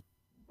not making.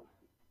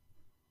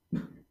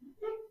 Is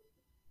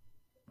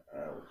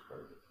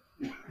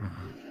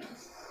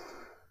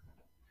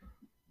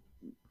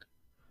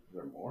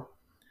there more?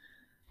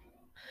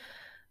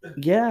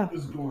 Yeah.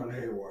 It's going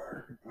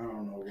haywire. I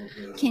don't know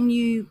what the... Can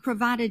you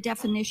provide a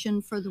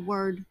definition for the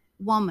word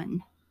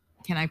woman?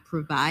 Can I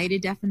provide a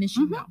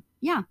definition? Mhm. No,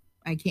 Yeah,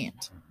 I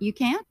can't. you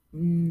can't?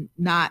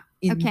 Not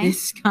in Okay.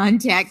 this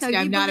context. So you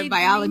I'm not a believe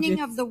biologist. the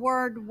meaning of the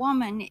word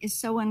woman is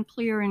so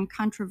unclear and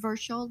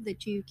controversial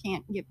that you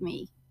can't give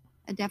me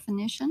a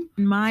definition?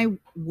 In my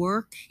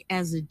work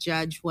as a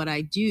judge, what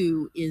I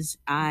do is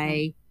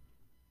I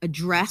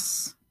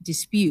address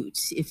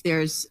disputes. If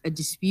there's a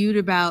dispute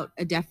about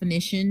a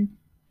definition,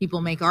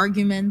 people make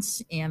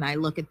arguments, and I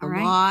look at the All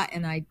right. law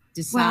and I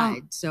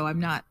decide. So I'm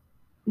not.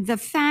 The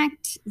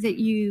fact that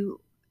you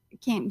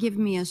can't give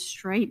me a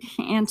straight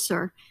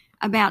answer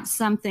about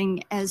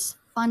something as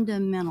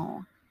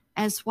fundamental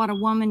as what a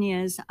woman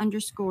is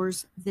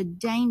underscores the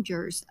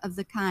dangers of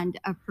the kind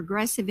of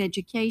progressive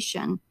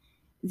education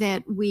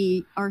that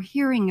we are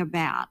hearing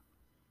about.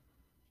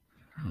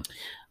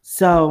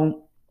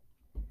 So,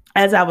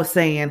 as I was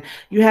saying,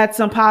 you had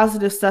some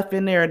positive stuff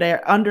in there.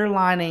 They're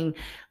underlining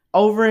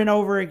over and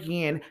over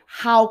again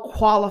how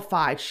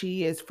qualified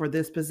she is for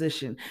this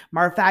position.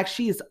 Matter of fact,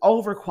 she is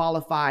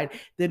overqualified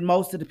than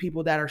most of the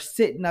people that are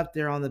sitting up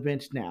there on the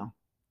bench now.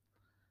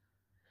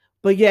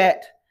 But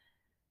yet,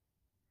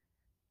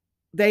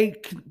 they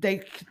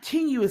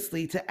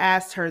continuously to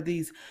ask her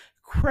these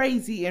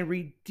crazy and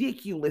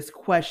ridiculous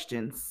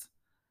questions.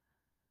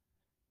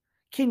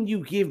 Can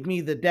you give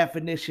me the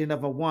definition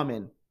of a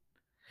woman?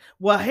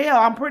 Well, hell,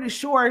 I'm pretty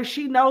sure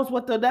she knows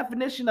what the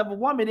definition of a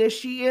woman is.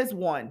 She is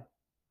one.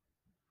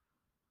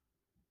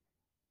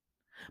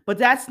 But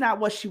that's not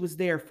what she was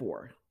there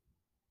for.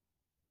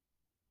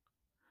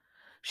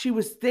 She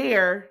was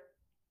there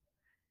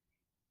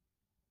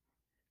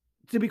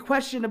to be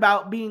questioned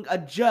about being a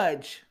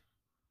judge.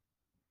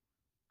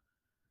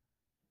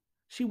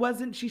 She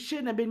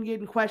shouldn't have been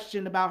getting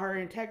questioned about her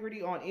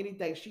integrity on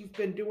anything. She's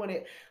been doing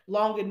it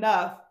long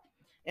enough,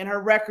 and her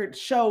record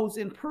shows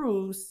and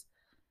proves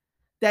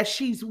that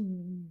she's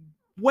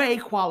way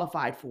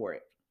qualified for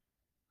it.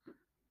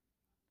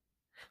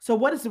 So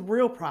what is the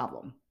real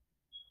problem?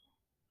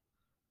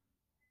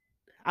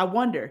 I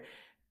wonder,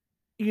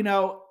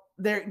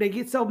 they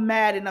get so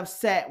mad and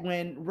upset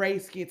when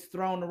race gets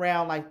thrown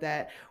around like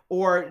that,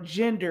 or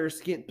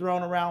genders get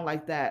thrown around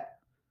like that.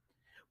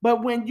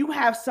 But when you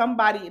have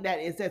somebody that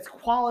is as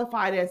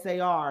qualified as they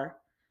are,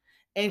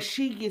 and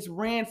she gets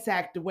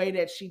ransacked the way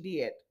that she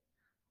did,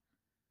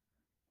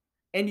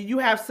 and you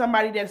have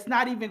somebody that's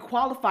not even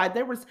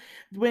qualified.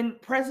 When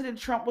President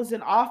Trump was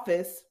in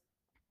office,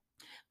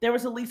 there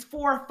was at least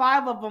 4 or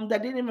 5 of them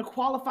that didn't even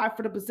qualify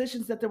for the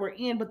positions that they were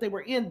in, but they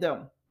were in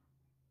them.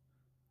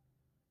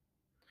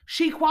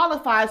 She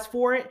qualifies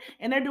for it,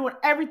 and they're doing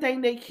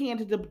everything they can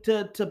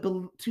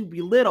to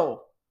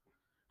belittle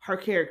her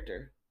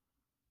character.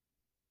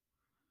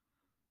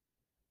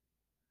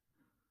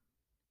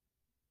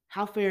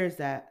 How fair is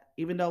that?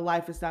 Even though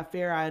life is not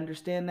fair, I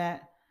understand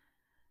that.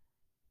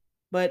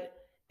 But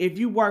if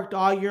you worked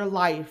all your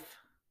life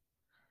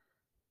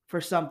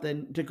for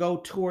something, to go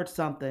towards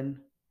something,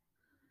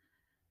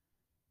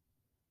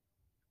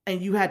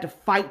 and you had to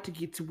fight to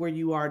get to where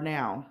you are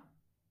now,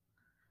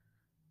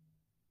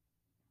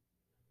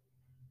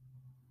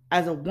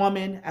 as a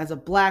woman, as a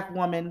Black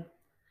woman,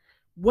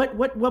 what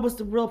was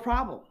the real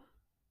problem?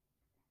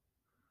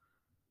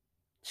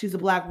 She's a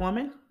Black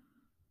woman?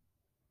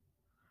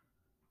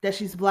 That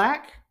she's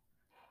Black?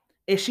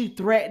 Is she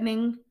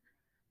threatening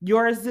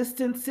your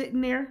existence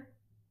sitting there?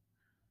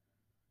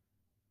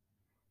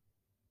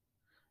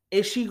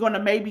 Is she going to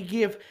maybe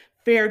give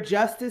fair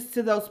justice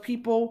to those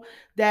people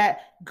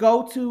that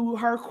go to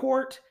her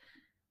court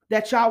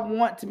that y'all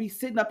want to be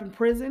sitting up in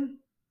prison?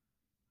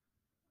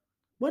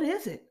 What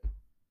is it?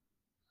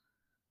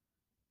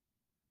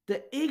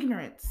 The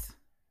ignorance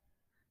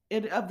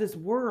of this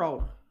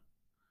world.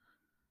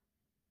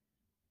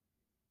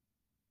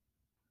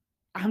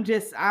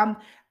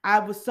 I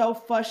was so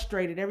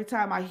frustrated. Every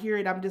time I hear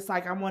it, I'm just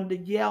like, I wanted to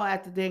yell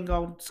at the dang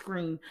on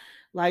screen.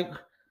 Like,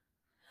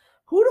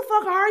 who the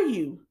fuck are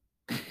you?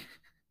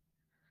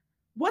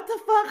 What the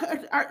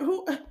fuck?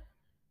 Who?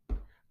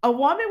 A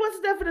woman? What's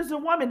the definition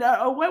of woman?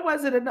 What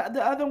was it?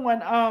 The other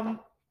one?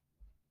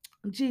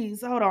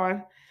 Geez, hold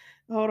on,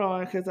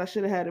 because I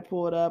should have had it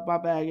pulled up. My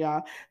bad,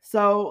 y'all.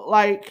 So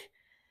like,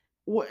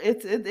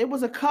 it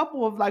was a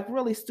couple of like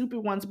really stupid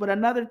ones, but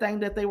another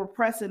thing that they were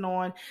pressing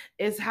on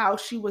is how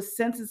she was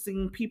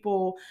sentencing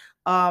people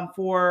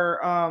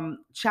for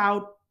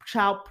child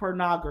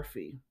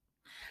pornography.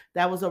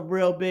 That was a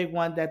real big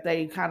one that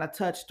they kind of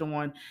touched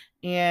on,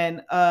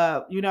 and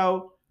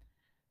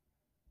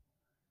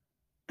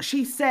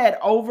she said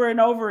over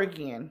and over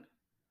again,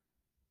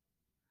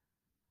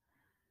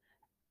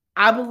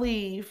 I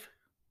believe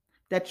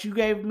that you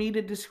gave me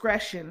the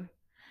discretion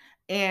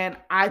and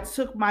I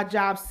took my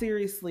job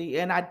seriously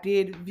and I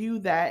did view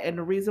that. And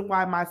the reason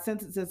why my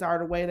sentences are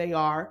the way they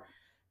are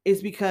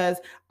is because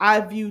I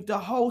viewed the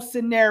whole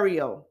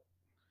scenario,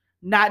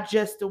 not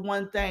just the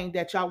one thing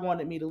that y'all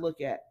wanted me to look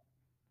at.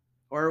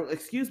 Or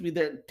excuse me,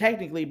 they're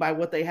technically by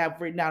what they have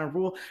written down in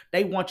rule,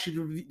 they want you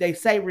to, they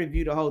say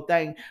review the whole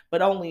thing,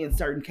 but only in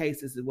certain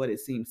cases is what it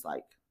seems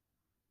like.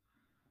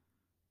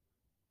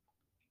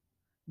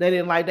 They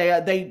didn't like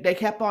they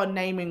kept on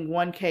naming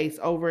one case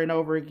over and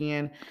over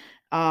again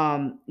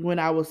when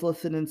I was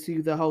listening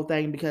to the whole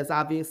thing, because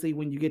obviously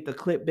when you get the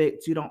clip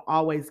bits, you don't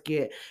always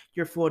get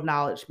your full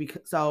knowledge.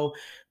 Because so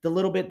the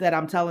little bit that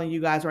I'm telling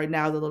you guys right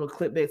now, the little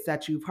clip bits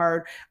that you've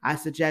heard, I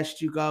suggest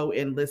you go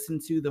and listen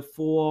to the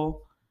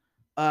full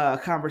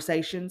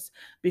conversations,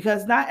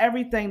 because not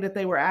everything that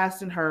they were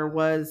asking her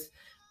was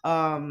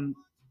an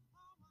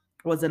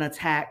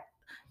attack.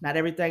 Not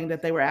everything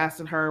that they were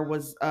asking her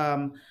was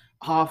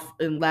off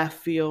in left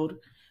field.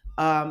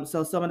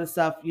 So some of the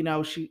stuff,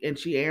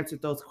 she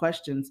answered those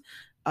questions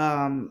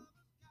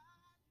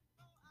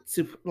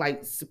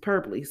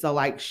superbly. So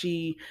like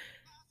she's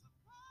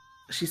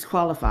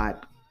qualified.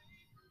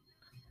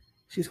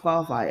 She's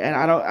qualified,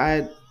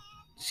 and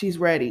she's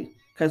ready,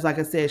 because like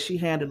I said, she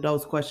handled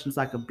those questions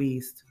like a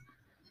beast.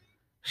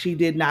 She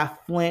did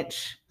not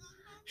flinch.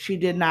 She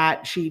did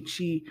not. She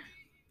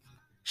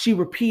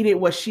repeated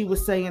what she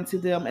was saying to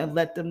them and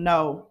let them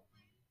know,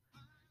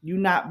 you're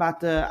not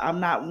about to, I'm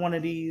not one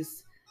of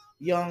these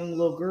young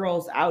little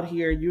girls out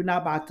here. You're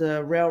not about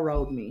to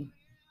railroad me.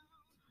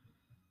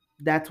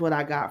 That's what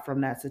I got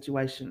from that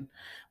situation.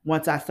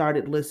 Once I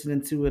started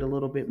listening to it a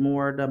little bit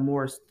more,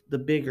 the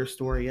bigger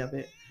story of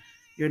it,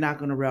 you're not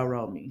going to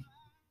railroad me.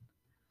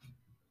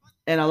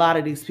 And a lot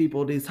of these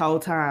people, this whole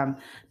time,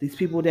 these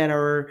people that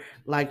are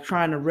like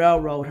trying to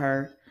railroad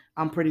her,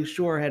 I'm pretty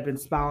sure had been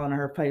smiling on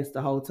her face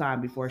the whole time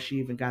before she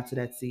even got to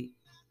that seat.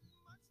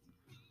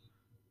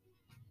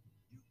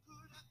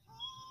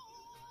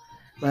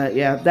 But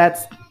yeah,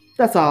 that's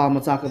all I'm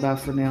gonna talk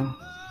about for now.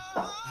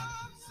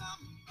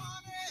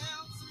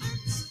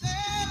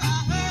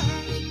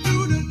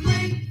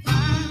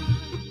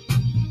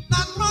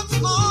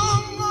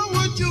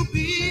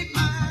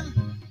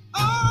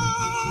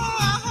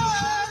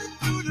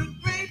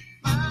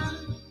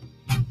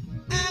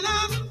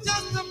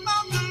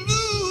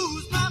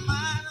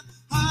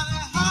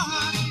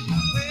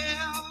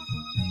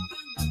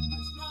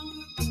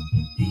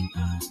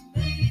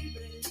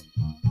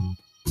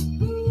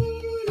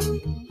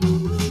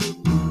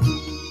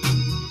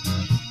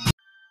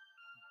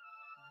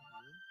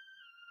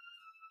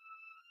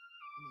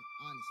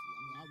 Honestly,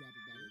 I rap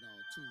about it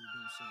all too, you know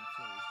what I'm saying?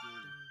 Clothes,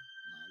 jewelry,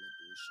 and all that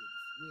bullshit.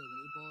 But for real, when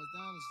it boils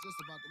down, it's just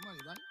about the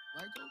money, right?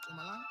 Right, Coach? Am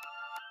I lying?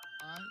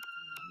 All right.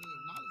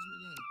 Acknowledge me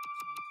then.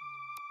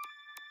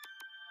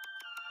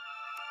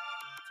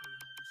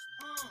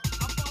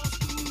 I fall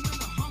through in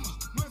the Hummer,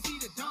 Murphy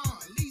the Don,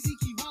 Lazy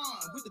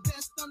Kiwan, with the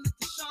best thunder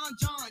to Sean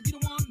John. You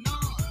don't want none.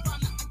 I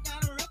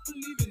got her up and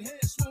leaving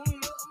head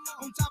swollen up.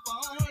 On top of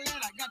all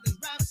that, I got this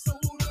rap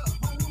sold up.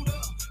 Hold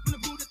up, when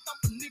the Buddha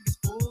thought the niggas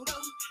pulled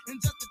up, and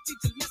just to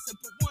teach a lesson,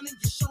 put one in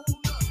your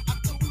shoulder. I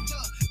told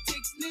ya,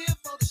 take sniff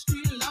for the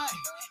street life.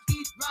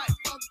 Eat right,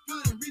 fuck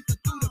good, and reap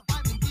through the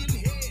pipe and get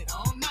head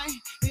all night.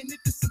 And if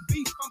it's a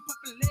beef, I'm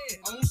popping lead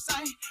on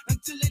sight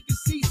until they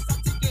deceased. I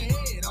take your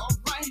head, all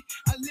right.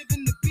 I live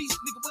in the beast,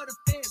 nigga, where the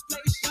feds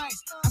play shice.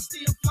 I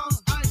still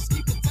floss ice,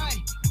 keep it tight.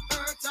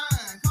 Third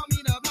time, call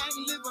me the Black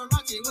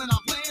Liberace when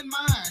I'm playing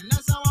mine.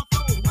 That's how I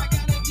flow. I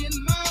gotta get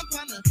my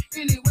partner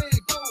anywhere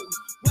it goes,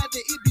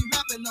 whether it be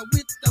rapping or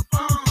with the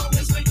phone.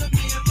 Let's make a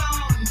million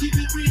dollars, keep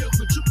it real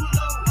for triple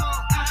O.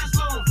 Eyes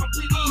low from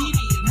plenty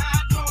heaty and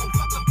hydro.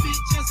 Fuck a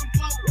bitch and some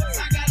clothes.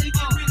 I gotta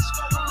get rich,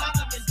 go like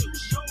them and do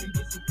show and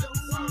get some dough.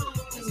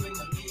 Let's make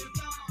a million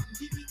dollars,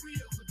 keep it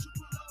real for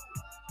triple O.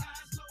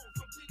 Eyes low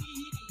from plenty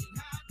heaty and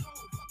hydro.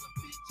 Fuck a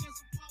bitch and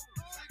some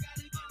clothes. I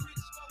gotta get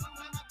rich, go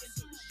like them and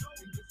do show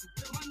and get some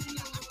dough. My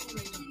nigga, I can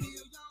make a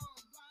million.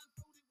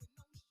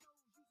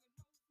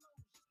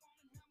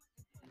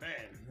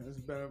 Man,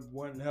 it's been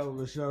one hell of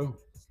a show.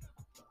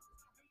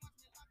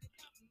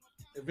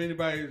 If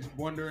anybody's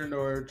wondering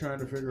or trying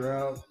to figure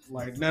out,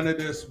 like none of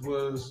this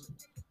was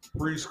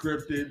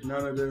pre-scripted.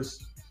 None of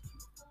this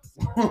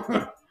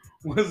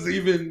was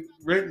even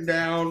written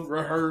down,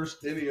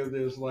 rehearsed. Any of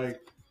this, like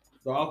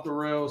the off the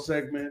rails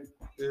segment,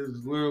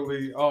 is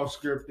literally off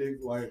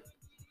scripted. Like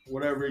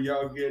whatever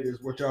y'all get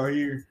is what y'all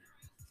hear.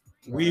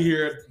 We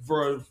hear it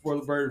for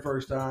the very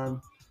first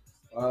time.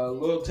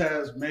 Little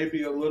Taz,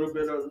 maybe a little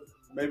bit of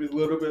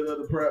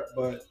the prep,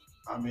 but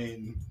I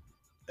mean,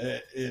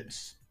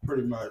 it's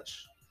pretty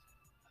much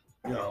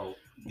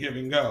give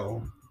and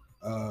go.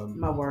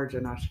 My words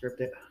are not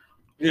scripted.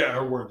 Yeah,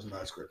 her words are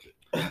not scripted.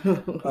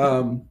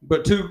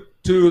 But two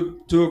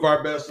of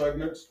our best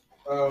segments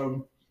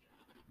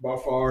by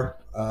far.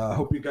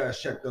 Hope you guys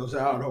check those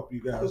out. Hope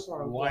you guys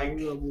like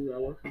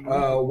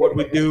what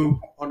we do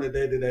on a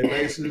day-to-day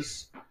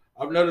basis.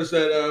 I've noticed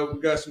that we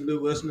got some new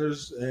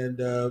listeners, and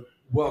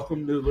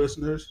welcome new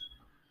listeners.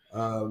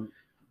 And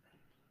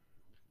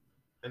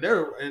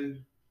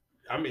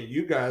I mean,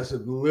 you guys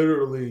have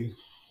literally.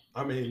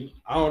 I mean,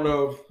 I don't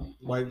know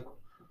if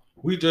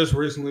we just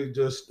recently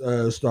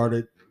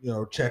started,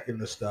 checking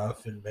the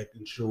stuff and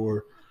making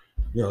sure,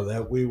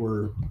 that we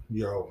were,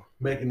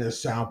 making this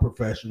sound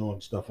professional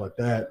and stuff like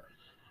that.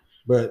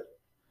 But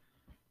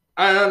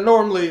I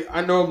normally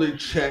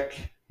check,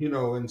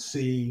 and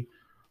see,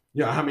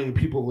 how many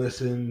people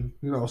listen,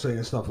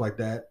 saying stuff like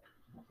that.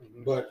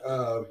 But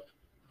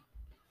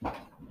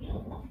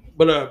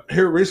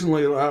here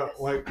recently,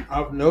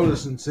 I've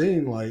noticed and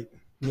seen,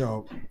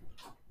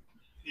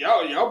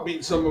 y'all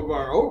beat some of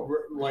our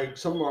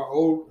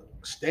old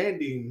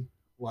standing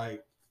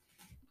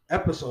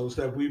episodes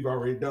that we've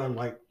already done,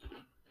 like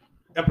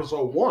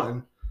episode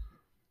 1.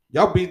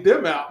 Y'all beat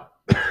them out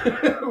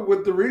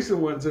with the recent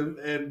ones,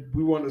 and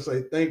we want to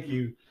say thank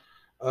you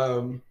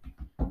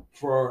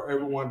for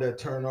everyone that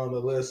turned on the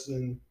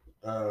listen.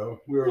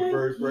 We are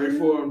very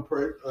grateful and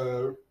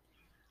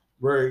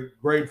very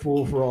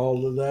grateful for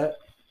all of that.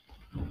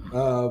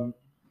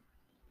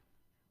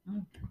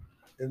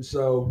 And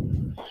so,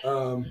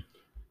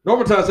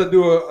 normal times I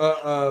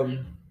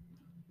do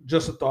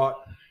just a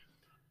thought.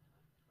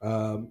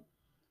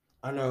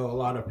 I know a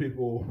lot of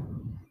people.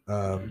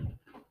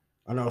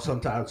 I know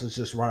sometimes it's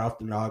just right off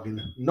the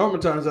noggin. Normal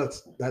times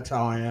that's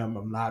how I am.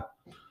 I'm not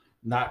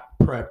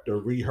prepped or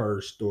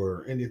rehearsed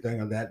or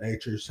anything of that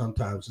nature.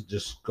 Sometimes it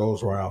just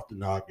goes right off the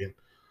noggin.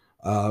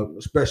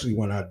 Especially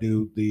when I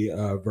do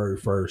the very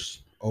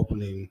first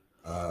opening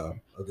of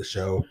the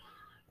show.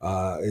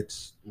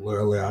 It's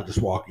literally I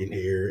just walk in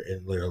here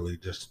and literally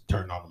just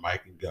turn on the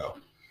mic and go.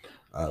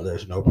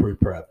 There's no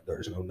pre-prep.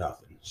 There's no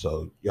nothing.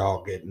 So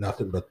y'all get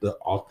nothing but the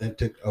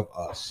authentic of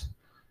us.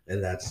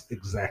 And that's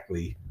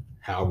exactly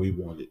how we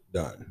want it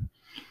done.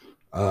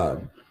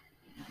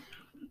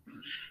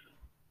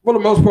 For the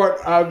most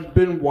part, I've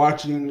been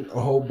watching a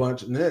whole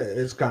bunch, and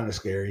it's kind of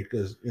scary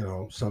because,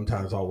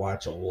 sometimes I'll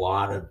watch a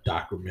lot of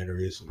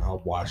documentaries and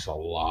I'll watch a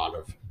lot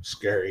of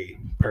scary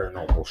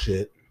paranormal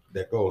shit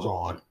that goes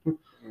on.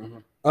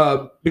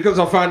 Because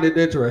I find it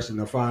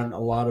interesting. I find a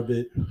lot of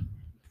it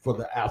for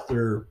the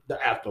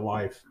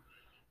afterlife.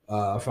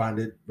 I find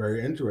it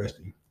very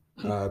interesting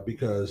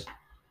because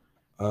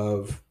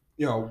of,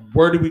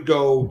 where do we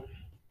go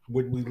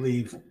when we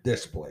leave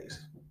this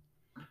place?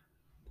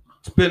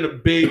 It's been a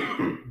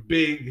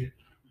big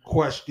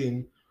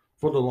question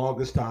for the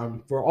longest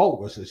time for all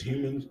of us as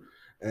humans.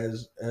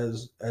 As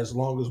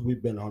long as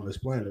we've been on this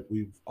planet,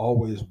 we've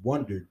always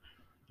wondered,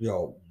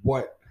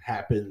 what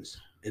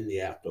happens in the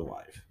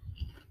afterlife.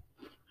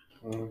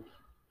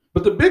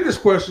 But the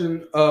biggest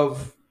question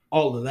of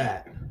all of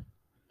that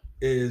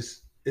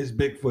is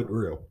Bigfoot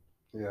real?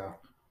 Yeah.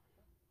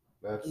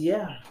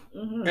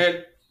 Mm-hmm.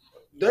 And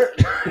there,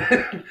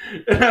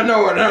 and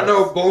I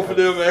know both of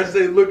them as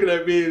they looking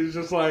at me, it's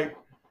just like,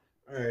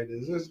 all right,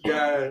 is this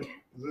guy,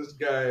 this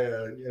guy's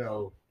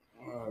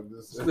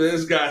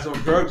on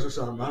drugs or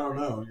something? I don't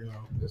know,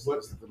 This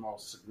is the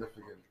most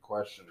significant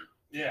question.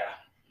 Yeah.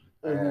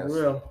 In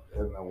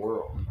the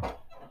world.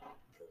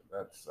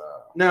 That's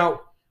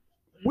Now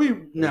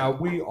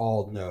we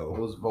all know. It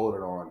was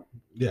voted on.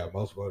 Yeah,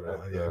 most voted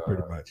on. Yeah,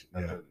 pretty much.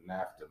 At the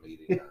NAFTA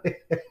meeting.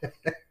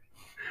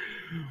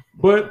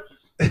 But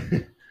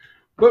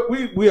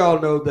we all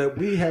know that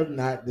we have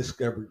not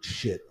discovered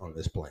shit on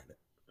this planet.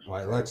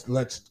 Like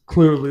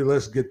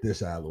let's get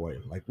this out of the way.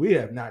 Like we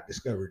have not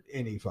discovered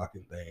any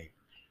fucking thing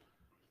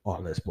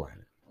on this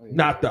planet.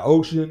 Not the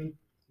ocean,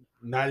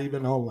 not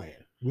even on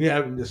land. We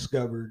haven't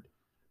discovered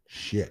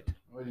shit.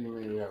 What do you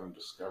mean we haven't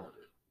discovered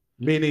it?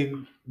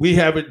 Meaning we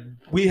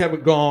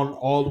haven't gone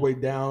all the way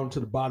down to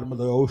the bottom of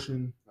the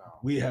ocean. No.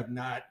 We have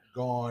not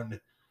gone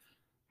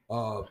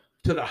to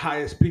the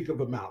highest peak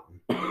of a mountain.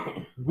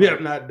 We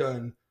have not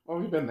done. Well,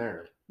 we've been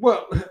there.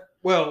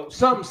 Well,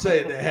 some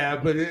say they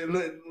have, but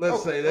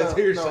let's say that's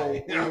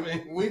hearsay. No,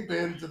 we've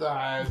been to the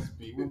highest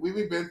peak.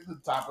 We've been to the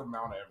top of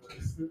Mount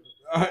Everest.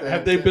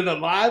 Have they been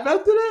alive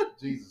after that?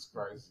 Jesus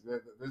Christ.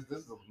 This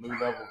is a new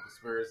level of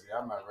conspiracy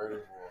I'm not ready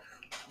for.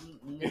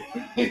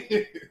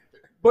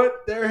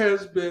 But there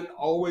has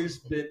always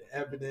been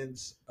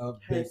evidence of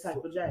Hey,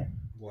 Cypher J.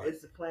 What?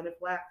 Is the planet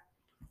flat?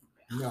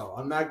 No,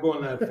 I'm not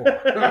going that far.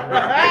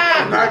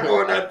 I'm not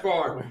going that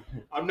far.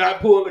 I'm not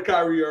pulling the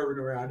Kyrie Irving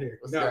around here.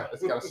 It's No.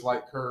 got a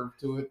slight curve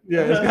to it.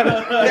 Yeah, it's got a,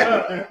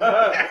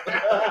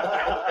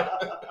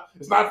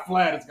 It's not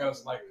flat. It's got a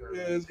slight curve.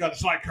 yeah, it's got a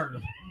slight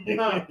curve.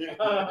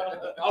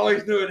 I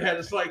always knew it had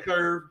a slight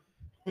curve.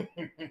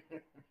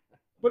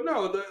 But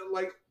no,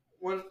 like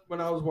when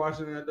I was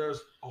watching it,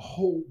 there's a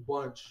whole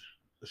bunch,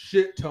 a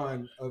shit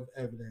ton of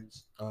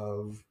evidence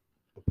of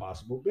a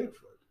possible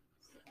Bigfoot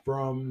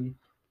from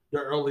the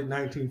early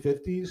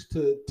 1950s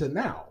to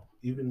now,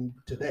 even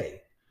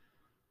today.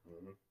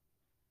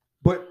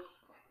 But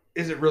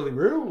is it really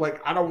real?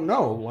 Like, I don't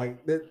know.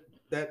 Like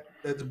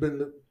that's been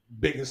the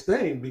biggest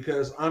thing,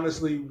 because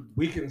honestly,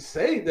 we can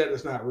say that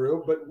it's not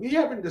real, but we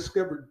haven't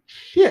discovered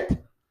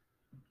shit.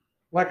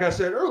 Like I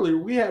said earlier,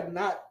 we have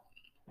not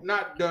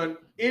done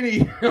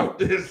any of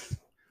this.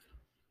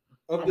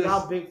 How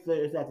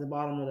Bigfoot is at the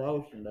bottom of the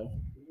ocean, though.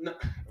 No.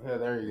 Yeah,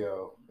 there you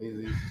go.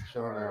 He's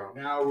chilling out.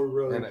 Now we're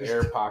really in an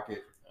air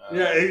pocket.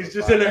 Yeah, he's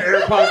just in an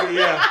air pocket.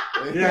 Yeah,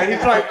 yeah,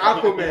 he's like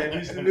Aquaman.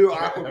 He's the new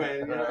Aquaman.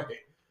 You know?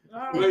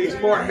 But he's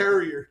more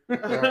hairier. and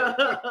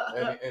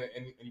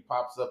he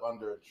pops up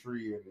under a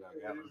tree and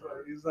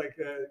he's like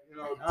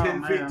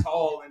 10 feet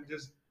tall and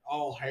just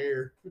all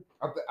hair.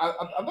 I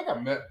think I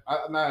met.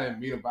 I didn't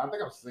meet him, but I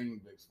think I've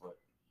seen Bigfoot.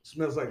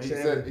 Smells like he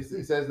salmon. He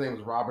said his name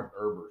was Robert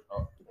Herbert.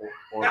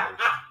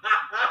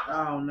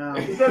 Oh no!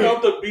 Is that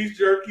off the beef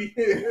jerky?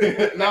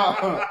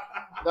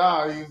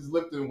 No, he's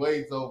lifting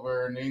weights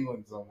over in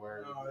England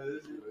somewhere.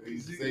 He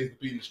says he's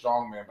beating a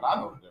strong man, but I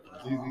know the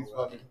difference. He's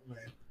fucking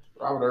man.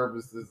 Robert Herbert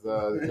is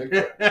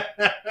Bigfoot.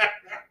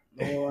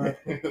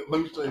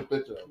 Let me show you a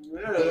picture of him.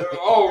 Yeah.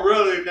 Oh,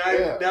 really?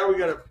 Now we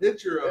got a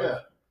picture of him.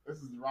 This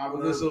is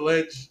Robert. This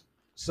alleged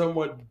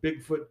somewhat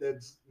Bigfoot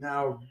that's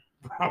now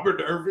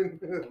Robert Irvin.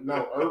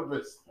 No,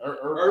 Urbis.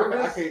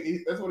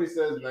 Urbis? That's what he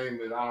says his name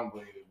is. I don't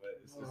believe it, but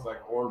it's just like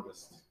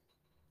Orbis.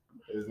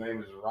 His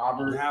name is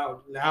Robert.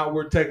 Now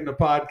we're taking the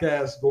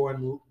podcast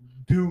going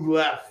due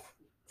left,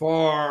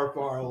 far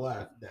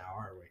left now,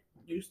 aren't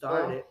we? You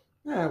started it.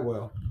 Yeah,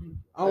 well,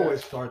 I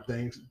always start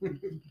things.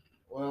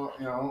 Well,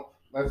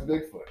 that's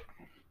Bigfoot.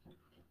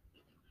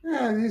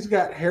 Yeah, he's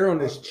got hair on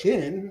his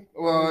chin.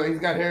 Well, he's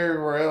got hair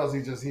everywhere else.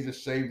 He just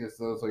shaved it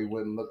so he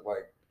wouldn't look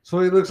like. So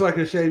he looks like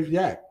a shaved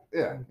yak.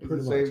 Yeah, he's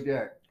a shaved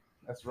yak.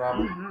 That's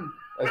Robert.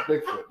 That's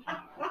Bigfoot.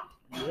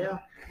 Yeah.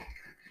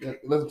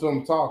 Listen to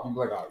him talk, you'll be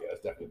like, oh yeah,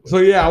 that's definitely Bigfoot. So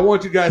yeah, I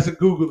want you guys to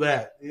Google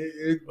that.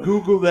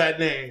 Google that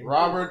name.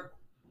 Robert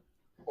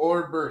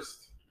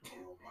Orburst.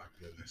 Oh my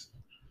goodness.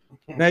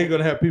 Now you're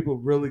gonna have people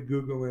really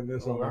Googling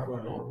this on their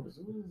phone.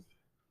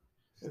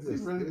 Is he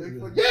really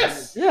Bigfoot?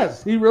 Yes!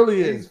 Yes, he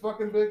really is. He's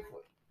fucking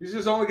Bigfoot. He's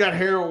just only got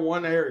hair on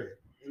one area,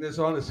 and it's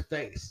on his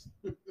face.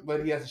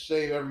 But he has to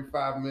shave every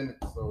 5 minutes,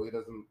 so he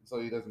doesn't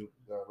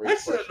raise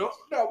That's questions.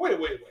 no, wait.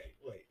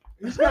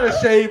 He's got to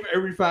shave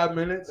every 5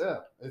 minutes. Yeah,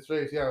 it's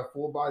shaves. Yeah, a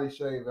full body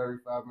shave every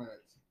 5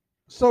 minutes.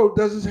 So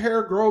does his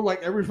hair grow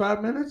like every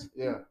 5 minutes?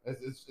 Yeah,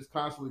 it's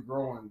constantly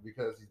growing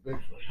because he's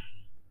Bigfoot.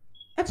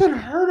 That's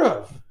unheard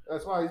of.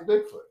 That's why he's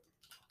Bigfoot.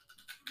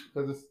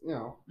 Because it's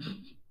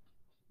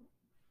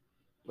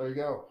there you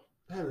go.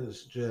 That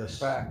is just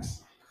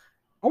facts.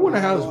 I wonder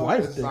how his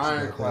wife It's thinks about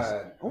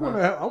ironclad.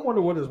 this. I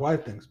wonder what his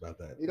wife thinks about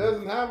that. He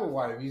doesn't have a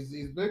wife. He's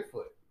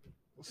Bigfoot.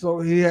 So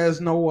he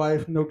has no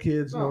wife, no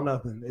kids, no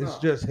nothing. It's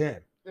just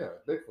him. Yeah,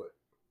 Bigfoot.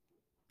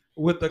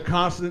 With the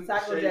constant.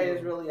 Taco J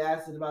is really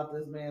asking about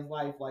this man's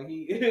life. Like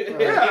he.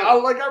 Yeah,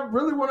 I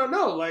really want to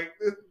know. Like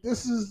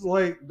this is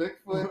like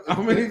Bigfoot.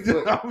 I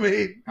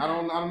mean, I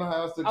don't know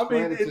how else to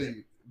explain it to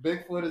you.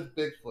 Bigfoot is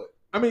Bigfoot.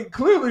 I mean,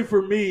 clearly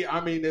for me,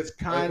 it's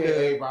kind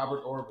of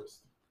Robert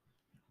Orbis.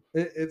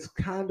 It's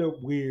kind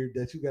of weird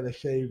that you got to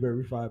shave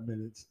every 5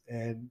 minutes,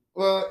 and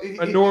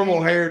a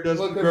normal hair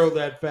doesn't grow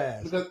that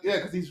fast.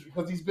 Because he's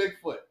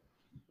Bigfoot.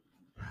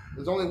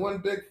 There's only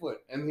one Bigfoot,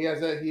 and he has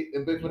that.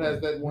 Bigfoot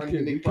has that one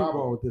unique problem.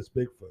 Keep on with this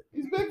Bigfoot.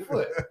 He's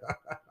Bigfoot.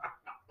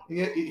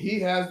 he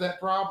has that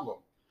problem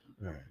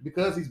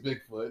because he's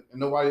Bigfoot, and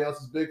nobody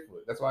else is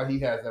Bigfoot. That's why he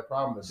has that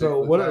problem.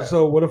 So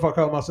what if I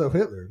call myself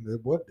Hitler?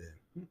 What then?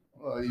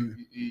 Well,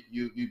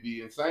 you'd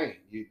be insane.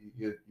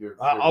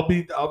 I'll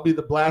be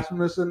the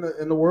blasphemous in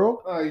the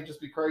world. No, you'd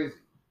just be crazy.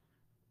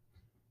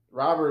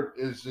 Robert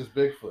is just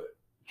Bigfoot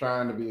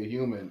trying to be a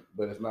human,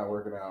 but it's not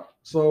working out.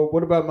 So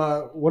what about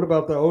my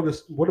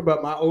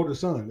older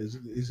son?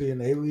 Is he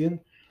an alien?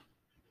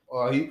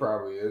 Well, he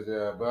probably is,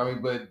 yeah. But I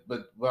mean,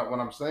 but what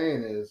I'm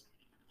saying is,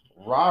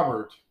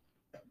 Robert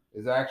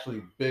is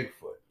actually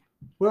Bigfoot.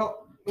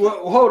 Well,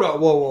 hold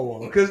on, whoa,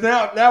 because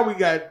now we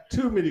got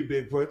too many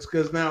Bigfoots.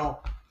 Because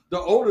now the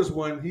oldest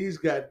one, he's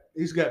got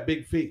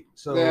big feet.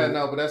 So yeah,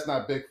 no, but that's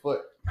not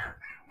Bigfoot.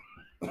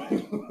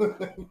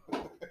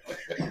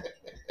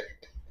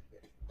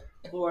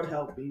 Lord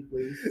help me,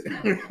 please.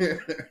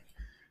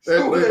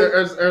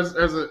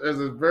 There's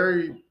a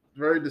very,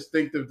 very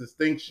distinctive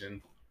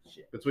distinction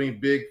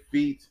between big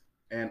feet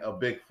and a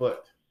Bigfoot.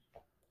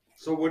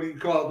 So what do you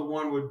call the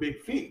one with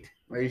big feet?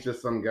 He's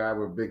just some guy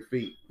with big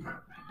feet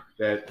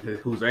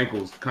whose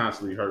ankles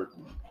constantly hurt.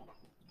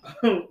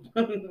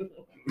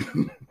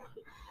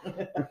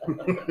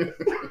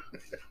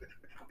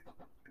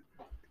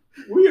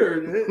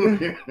 Weird.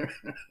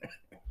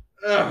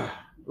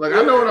 Like,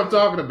 I know what I'm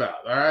talking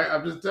about. All right,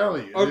 I'm just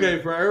telling you.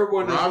 Okay, for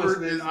everyone that's Robert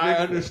listening, is I Bigfoot.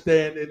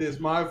 understand it is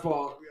my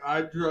fault.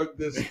 I drug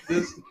this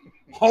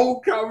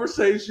whole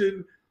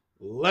conversation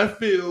left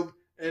field,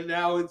 and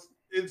now it's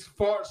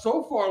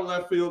so far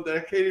left field that I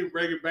can't even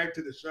bring it back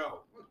to the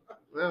show.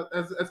 Well,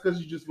 that's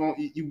because you just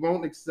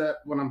won't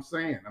accept what I'm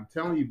saying. I'm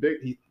telling you,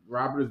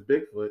 Robert is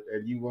Bigfoot,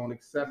 and you won't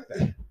accept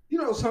that. You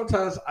know,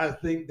 sometimes I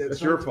think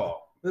That's your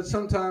fault. That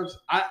sometimes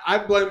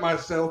I blame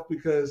myself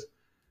because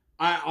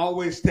I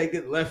always take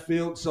it left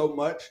field so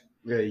much.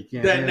 Yeah, you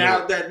can't.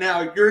 That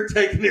now you're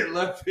taking it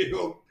left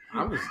field.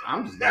 I'm just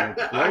letting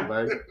it flow,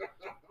 baby.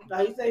 No,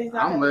 he said he's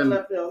not taking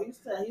left field.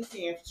 He's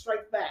seeing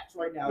straight facts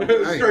right now.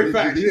 Straight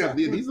facts.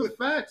 These are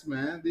facts,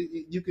 man.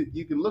 You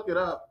can look it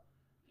up.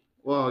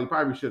 Well, you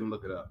probably shouldn't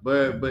look it up,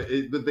 but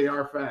they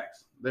are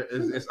facts.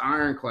 It's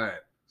ironclad.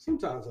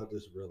 Sometimes I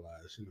just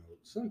realize,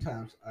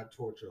 sometimes I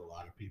torture a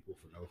lot of people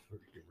for no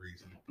freaking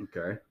reason.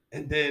 Okay.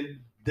 And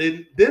then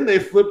they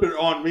flip it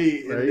on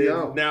me, and There you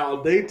go.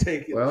 Now they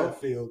take it left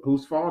field.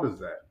 Whose fault is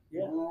that?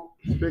 Yeah.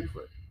 It's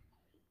Bigfoot.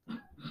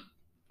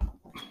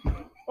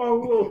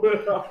 Oh.